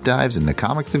like deep dives in the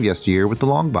comics of yesteryear with the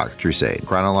Longbox Crusade,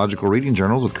 chronological reading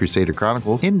journals with Crusader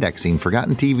Chronicles, indexing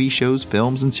forgotten TV shows,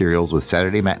 films, and serials with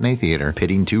Saturday Matinee Theater,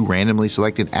 pitting 2 randomly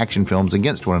selected action films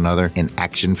against one another in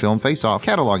Action Film Face-Off,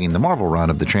 cataloging the Marvel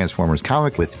run of the Transformers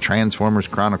comic with Transformers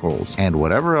Chronicles, and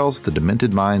whatever else the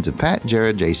demented minds of Pat,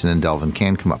 Jared, Jason, and Delvin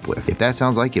can come up with. If that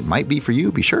sounds like it might be for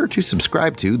you, be sure to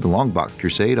subscribe to The Longbox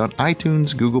Crusade on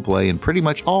iTunes, Google Play, and pretty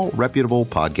much all reputable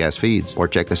podcast feeds. Or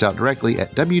check us out directly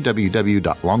at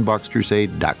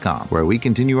www.longboxcrusade.com, where we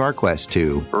continue our quest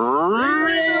to...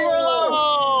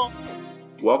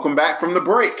 Welcome back from the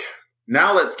break.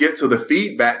 Now let's get to the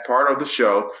feedback part of the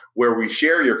show, where we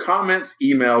share your comments,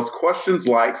 emails, questions,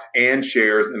 likes, and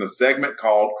shares in a segment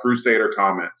called Crusader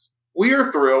Comments. We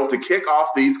are thrilled to kick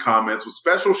off these comments with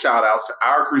special shout-outs to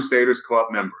our Crusaders Club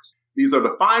members. These are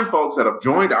the fine folks that have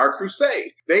joined our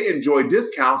crusade. They enjoy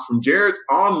discounts from Jared's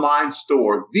online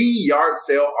store,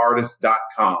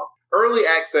 theyardsaleartist.com. Early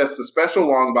access to special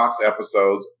Longbox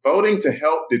episodes, voting to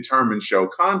help determine show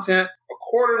content, a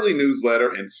quarterly newsletter,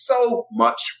 and so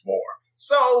much more.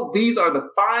 So these are the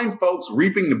fine folks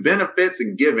reaping the benefits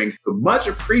and giving the much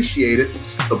appreciated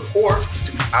support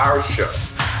to our show.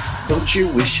 Don't you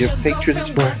wish your patrons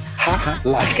were hot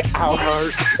like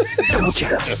ours? Don't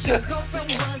ya?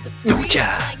 Don't ya?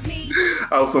 I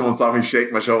hope someone saw me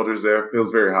shake my shoulders there. It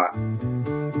was very hot.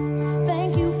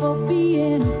 Thank you for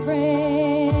being a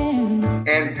friend.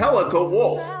 Angelica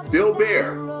Wolf, Bill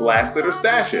Bear, Blast It or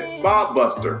Stash It, Bob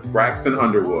Buster, Braxton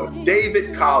Underwood,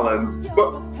 David Collins,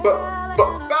 Battle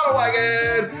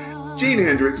Wagon, Gene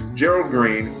Hendricks, Gerald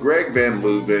Green, Greg Van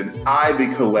Leuven, I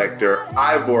the Collector,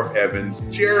 Ivor Evans,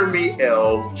 Jeremy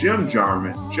L., Jim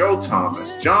Jarman, Joe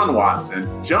Thomas, John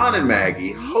Watson, John and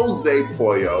Maggie, Jose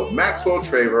Pollo, Maxwell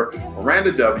Traver,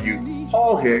 Miranda W.,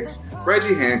 Paul Hicks,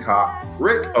 Reggie Hancock,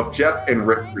 Rick of Jeff and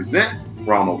Rick Present,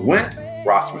 Ronald Wendt,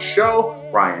 Ross Michaud,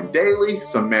 Ryan Daly,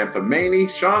 Samantha Maney,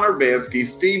 Sean Urbanski,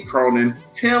 Steve Cronin,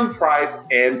 Tim Price,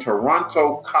 and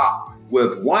Toronto Cop,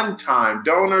 with one-time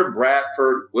donor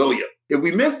Bradford William. If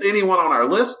we missed anyone on our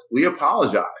list, we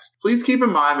apologize. Please keep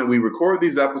in mind that we record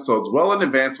these episodes well in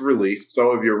advance of release,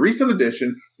 so if you're a recent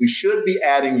addition, we should be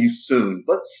adding you soon.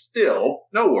 But still,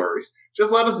 no worries.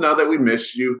 Just let us know that we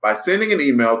missed you by sending an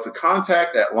email to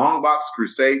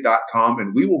contact@longboxcrusade.com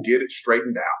and we will get it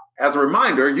straightened out. As a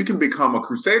reminder, you can become a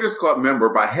Crusaders Club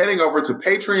member by heading over to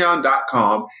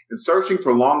patreon.com and searching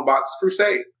for Longbox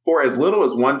Crusade. For as little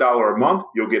as $1 a month,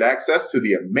 you'll get access to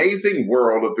the amazing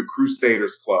world of the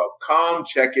Crusaders Club. Come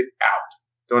check it out.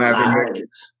 Don't have any.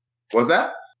 What's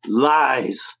that?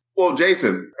 Lies. Well,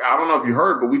 Jason, I don't know if you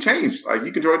heard, but we changed. Like,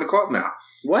 you can join the club now.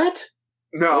 What?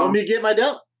 No. Let me get my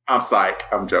dough. I'm psych.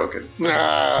 I'm joking.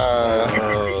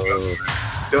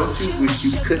 Don't you wish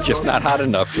you could? Just not hot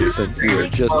enough, Jason. You're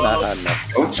just not hot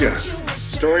enough. Don't you?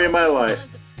 Story of my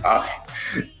life.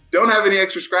 Don't have any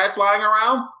extra scratch lying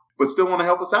around, but still want to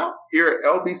help us out? Here at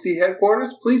LBC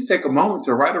headquarters, please take a moment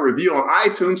to write a review on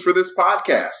iTunes for this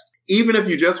podcast. Even if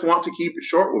you just want to keep it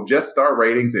short with just star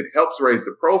ratings, it helps raise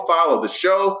the profile of the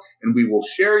show, and we will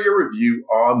share your review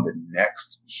on the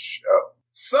next show.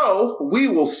 So we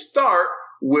will start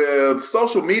with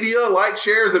social media, like,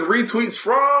 shares, and retweets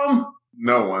from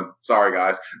no one. Sorry,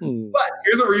 guys. But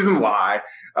here's a reason why.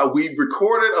 We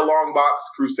recorded a Longbox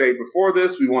Crusade before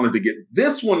this. We wanted to get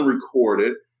this one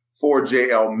recorded for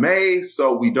JLMay,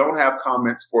 so we don't have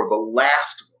comments for the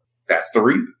last one. That's the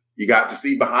reason. You got to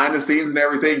see behind the scenes and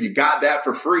everything. You got that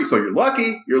for free, so you're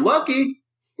lucky. You're lucky.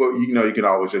 But, you know, you can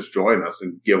always just join us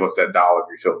and give us that $1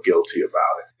 if you feel guilty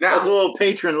about it. Now, that's a little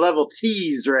patron level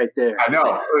tease right there. I know.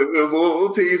 It was a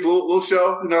little tease, a little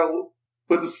show. You know,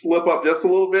 put the slip up just a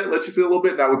little bit, let you see a little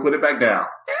bit. Now we put it back down.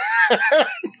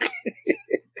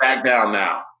 Back down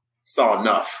now. Saw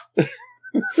enough.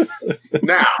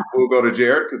 Now we'll go to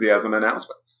Jared because he has an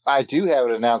announcement. I do have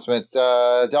an announcement.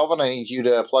 Delvin, I need you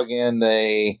to plug in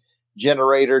the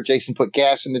generator. Jason put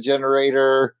gas in the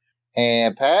generator.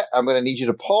 And Pat, I'm going to need you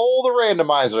to pull the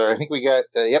randomizer. I think we got,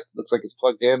 looks like it's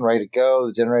plugged in, ready to go.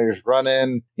 The generator's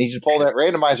running. Need you to pull that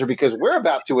randomizer because we're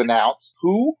about to announce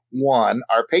who won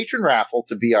our patron raffle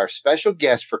to be our special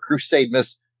guest for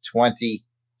Crusademas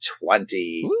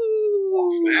 2020.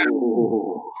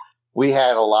 Ooh. We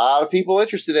had a lot of people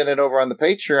interested in it over on the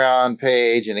Patreon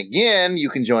page. And again, you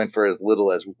can join for as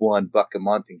little as $1 a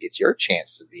month and get your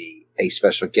chance to be a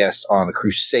special guest on a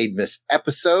Crusademas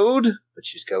episode. But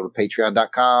just go to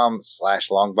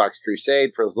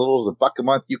patreon.com/longboxcrusade. For as little as $1 a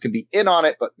month, you can be in on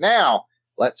it. But now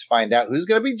let's find out who's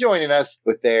going to be joining us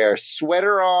with their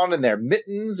sweater on and their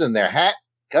mittens and their hat.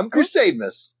 Come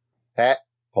Crusademas. Pat,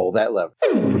 pull that lever.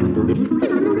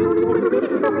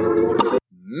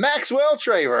 Maxwell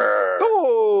Traver.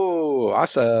 Oh,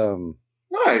 awesome.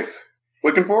 Nice.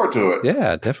 Looking forward to it.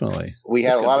 Yeah, definitely. We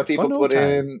had a lot of people put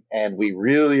in, and we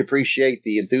really appreciate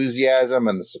the enthusiasm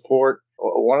and the support.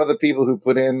 One of the people who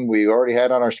put in, we already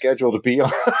had on our schedule to be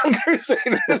on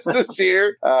Crusaders this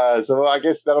year. So I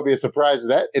guess that'll be a surprise to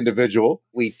that individual.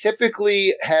 We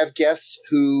typically have guests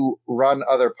who run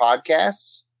other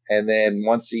podcasts. And then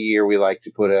once a year, we like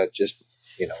to put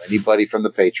anybody from the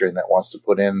patron that wants to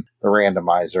put in the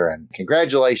randomizer. And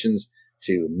congratulations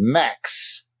to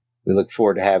Max. We look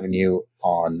forward to having you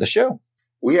on the show.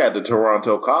 We had the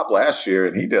Toronto Cop last year,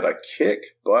 and he did a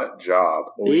kick-butt job.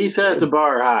 He set the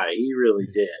bar high. He really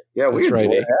did. Yeah, we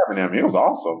enjoyed having him. He was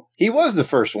awesome. He was the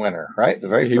first winner, right?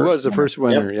 He was the first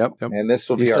winner. Yep. And this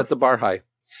will be set the bar high.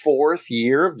 4th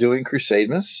year of doing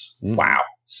Crusademas. Wow.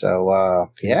 So,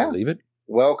 Can you believe it?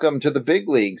 Welcome to the big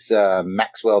leagues,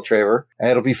 Maxwell Traver.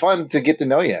 It'll be fun to get to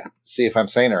know you. See if I'm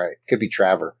saying it right. Could be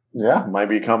Traver. Yeah,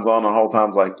 maybe he comes on the whole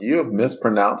time like, you have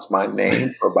mispronounced my name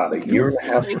for about a year and a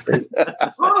half straight.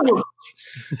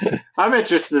 I'm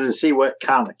interested to see what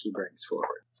comic he brings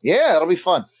forward. Yeah, it'll be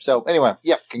fun. So anyway,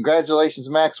 congratulations,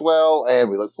 Maxwell, and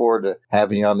we look forward to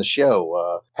having you on the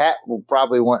show. Pat will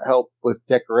probably want help with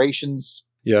decorations.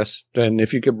 Yes, and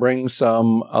if you could bring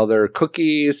some other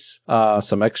cookies,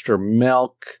 some extra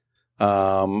milk.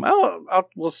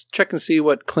 We'll check and see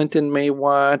what Clinton may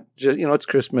want. Just, it's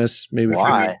Christmas. Maybe.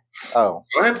 Why? Oh,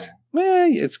 what? Well,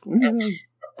 it's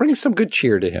bring some good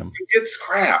cheer to him. He gets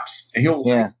scraps, and he'll.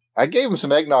 Yeah, I gave him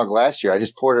some eggnog last year. I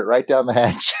just poured it right down the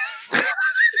hatch,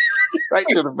 right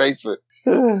to the basement.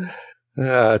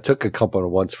 It took a couple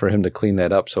of months for him to clean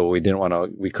that up, so we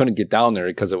couldn't get down there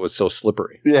because it was so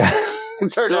slippery. Yeah.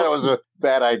 It turned out it was a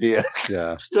bad idea.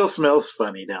 Yeah. Still smells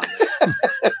funny down there.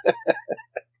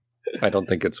 I don't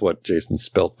think it's what Jason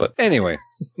spilt, but anyway.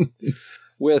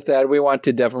 with that, we want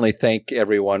to definitely thank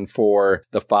everyone for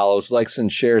the follows, likes,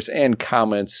 and shares and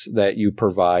comments that you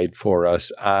provide for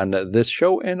us on this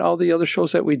show and all the other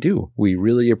shows that we do. We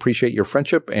really appreciate your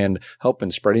friendship and help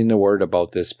in spreading the word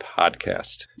about this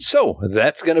podcast. So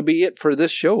that's going to be it for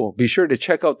this show. Be sure to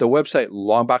check out the website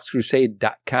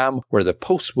longboxcrusade.com where the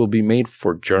posts will be made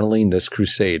for journaling this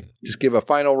crusade. Just give a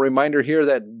final reminder here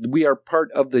that we are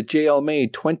part of the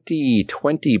JLMay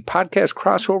 2020 podcast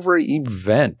crossover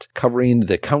event covering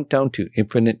the countdown to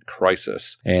Infinite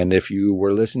Crisis. And if you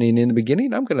were listening in the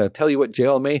beginning, I'm going to tell you what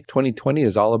JLMay 2020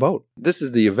 is all about. This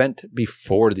is the event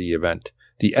before the event.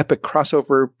 The epic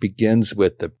crossover begins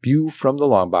with the view from the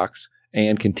Longbox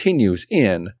and continues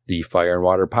in the Fire and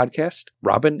Water podcast,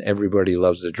 Robin, Everybody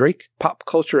Loves the Drake, Pop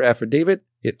Culture Affidavit,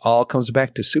 It All Comes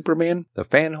Back to Superman, the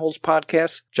Fanholes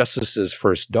podcast, Justice's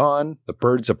First Dawn, the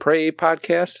Birds of Prey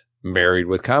podcast, Married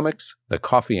with Comics, the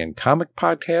Coffee and Comic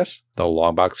podcast, the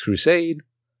Longbox Crusade,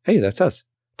 hey, that's us,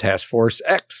 Task Force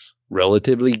X,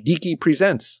 Relatively Geeky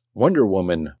Presents, Wonder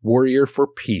Woman, Warrior for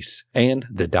Peace, and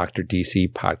the Dr.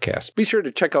 DC podcast. Be sure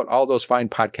to check out all those fine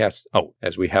podcasts out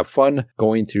as we have fun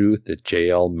going through the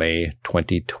JLMay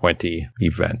 2020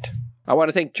 event. I want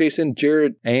to thank Jason,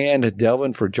 Jared, and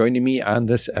Delvin for joining me on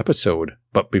this episode.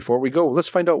 But before we go, let's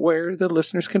find out where the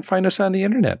listeners can find us on the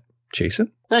internet.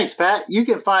 Jason? Thanks, Pat. You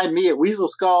can find me at Weasel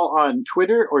Skull on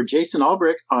Twitter or Jason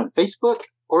Albrick on Facebook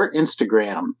or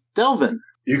Instagram. Delvin?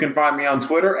 You can find me on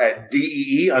Twitter at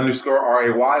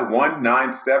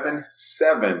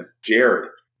DEE_RAY1977. Jared?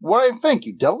 Why, thank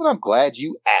you, Delvin. I'm glad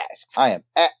you asked. I am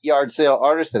at Yard Sale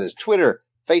Artist. That is Twitter,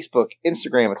 Facebook,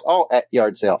 Instagram. It's all at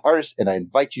Yard Sale Artist. And I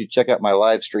invite you to check out my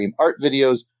live stream art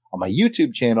videos on my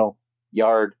YouTube channel,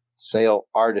 Yard Sale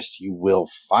Artist. You will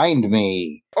find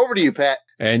me. Over to you, Pat.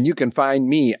 And you can find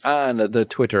me on the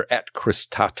Twitter at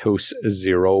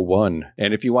Christatos01.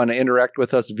 And if you want to interact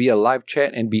with us via live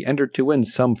chat and be entered to win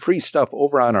some free stuff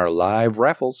over on our live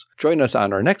raffles, join us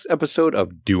on our next episode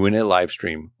of Doing It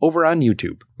Livestream over on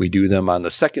YouTube. We do them on the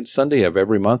second Sunday of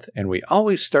every month, and we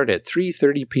always start at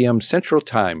 3:30 p.m. Central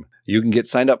Time. You can get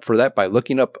signed up for that by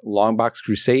looking up Longbox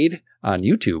Crusade on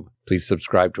YouTube. Please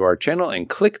subscribe to our channel and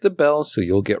click the bell so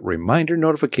you'll get reminder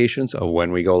notifications of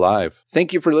when we go live.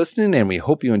 Thank you for listening, and we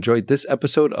hope you enjoyed this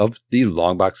episode of the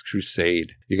Longbox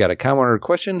Crusade. You got a comment or a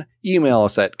question? Email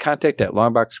us at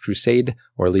contact@longboxcrusade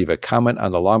or leave a comment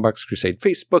on the Longbox Crusade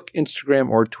Facebook, Instagram,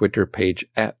 or Twitter page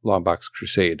at Longbox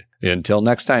Crusade. Until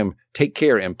next time, take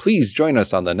care and please join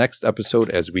us on the next episode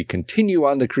as we continue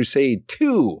on the crusade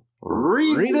to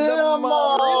Read them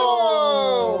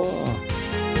all!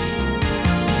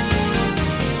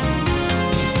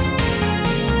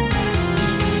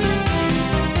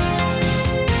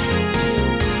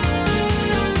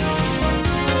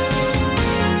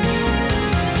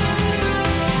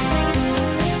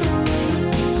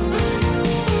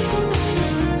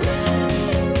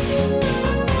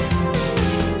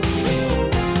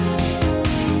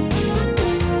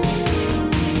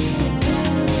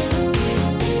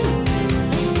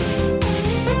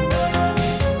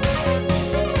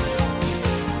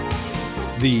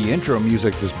 The intro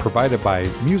music is provided by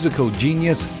musical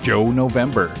genius Joe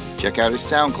November. Check out his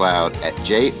SoundCloud at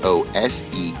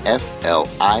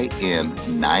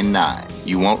JOSEFLIN99.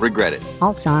 You won't regret it.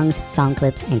 All songs, song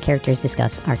clips, and characters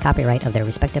discussed are copyright of their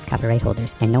respective copyright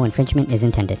holders, and no infringement is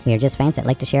intended. We are just fans that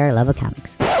like to share our love of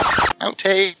comics.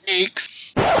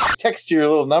 Outtakes. Text your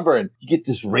little number and you get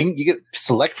this ring. You get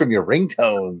select from your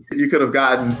ringtones. You could have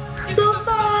gotten the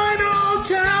final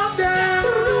countdown.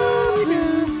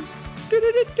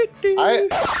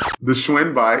 the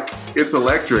Schwinn bike. It's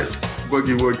electric.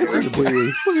 Boogie woogie.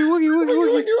 Boogie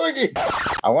woogie.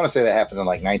 I want to say that happened in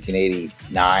like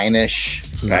 1989-ish.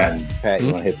 And Pat,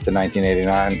 you want to hit the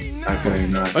 1989?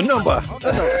 1989. A number.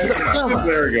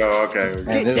 There we go. Okay.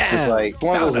 And it was just like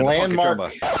one of those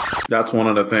landmark. That's one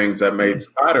of the things that made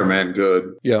Spider-Man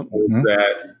good. Yeah. Was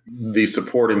that the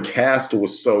supporting cast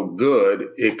was so good,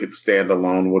 it could stand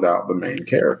alone without the main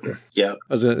character. Yeah.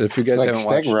 If you guys Like haven't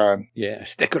watched. Stegron. Yeah,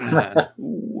 Stegron.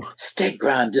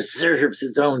 Stegron deserves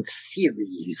its own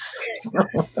series.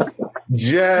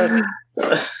 Just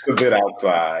a bit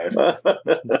outside.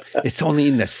 It's only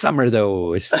in the summer,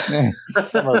 though. It's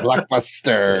Summer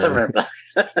blockbuster.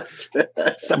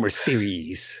 summer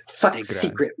series. Fuck Stegron.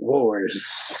 Secret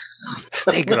Wars.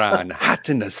 Stegron, hot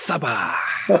in the summer.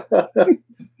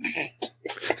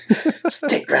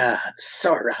 Stegron,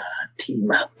 Sauron,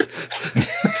 team up.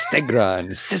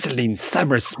 Stegron, sizzling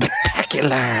summer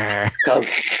spectacular. Called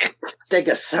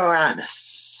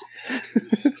Stegosaurus.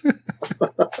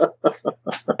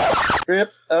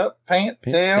 Rip up Pants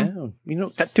down. You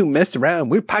don't got to mess around.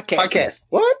 We're podcasting.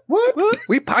 What?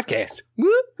 We podcast.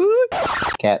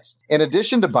 What? Cats. In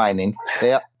addition to binding,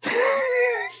 they...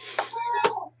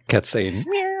 Cat's saying,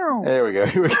 meow. There we go.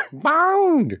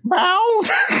 Bound. Bound.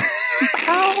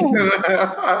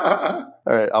 All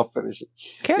right, I'll finish it.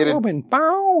 Catwoman,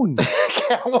 bound.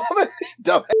 Catwoman,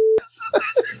 dumbass.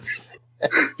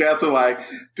 Cats are like,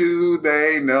 do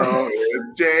they know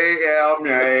it's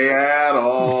JLMay at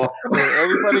all?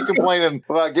 Everybody complaining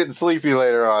about getting sleepy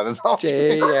later on. It's all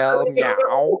JL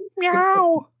meow.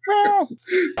 Meow.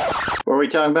 What are we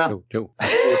talking about? No.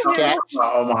 Cats.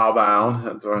 Omaha Bound.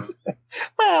 That's right.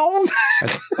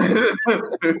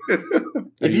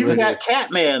 If you've got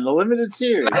Catman, the limited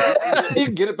series, you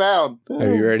can get it bound.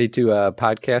 Are you ready to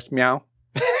podcast meow?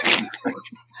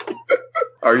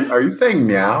 Are you saying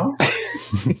meow?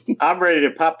 I'm ready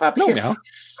to pop. No, meow.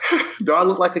 Do I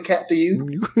look like a cat to you?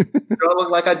 Do I look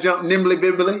like I jump nimbly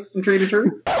bibbly from tree to tree?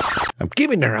 I'm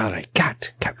giving her all I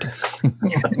got, Captain.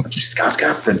 She's got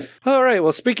Captain. All right.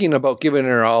 Well, speaking about giving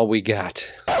her all we got.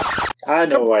 I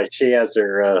know why she has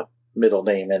her middle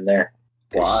name in there.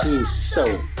 Why? She's so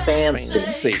fancy.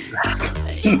 See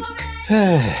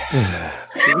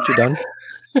what you done?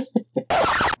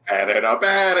 Add it up,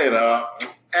 add it up,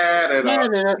 add it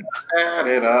up, add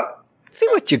it up. See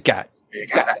what you got. You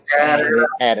got to add it up.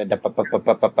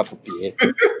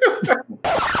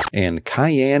 And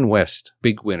Cayenne West,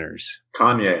 big winners.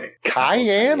 Kanye.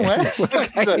 Cayenne West?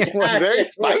 That's very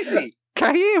spicy.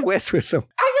 Cayenne West with some.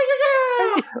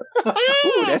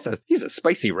 Ooh, he's a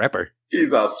spicy rapper.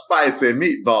 He's a spicy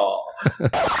meatball.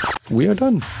 We are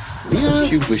done.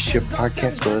 You wish your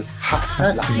podcast was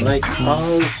hot like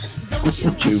Mars.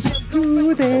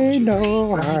 Do they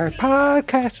know our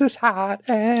podcast is hot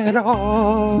at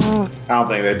all? I don't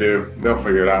think they do. They'll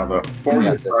figure it out, though. Before we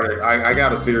get started, I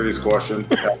got a serious question.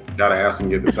 Got to ask and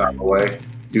get this out of the way.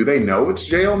 Do they know it's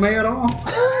JLMay at all?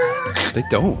 They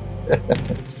don't.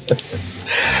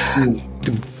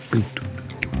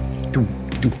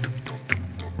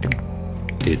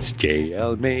 It's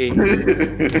JLMay.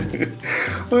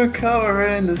 We're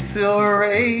covering the Silver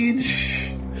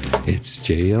Age. It's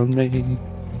JLMay.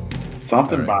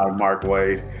 Something by Mark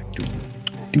Wade.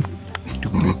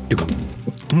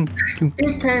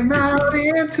 It came out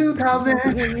in 2000.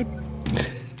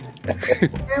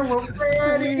 And we're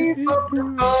ready for the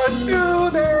do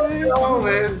they know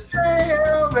it's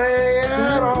JLMay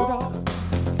at all?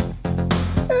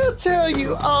 I'll tell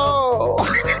you all. All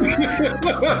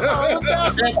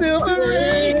about the Silver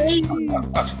Age.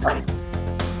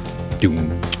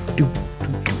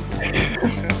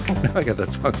 Now I got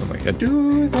that song in my head.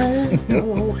 Do they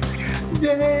know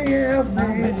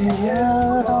JLMay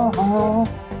at all?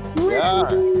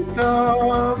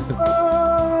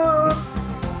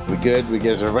 We good? We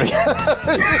good, everybody?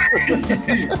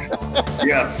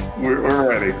 Yes, we're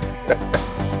ready.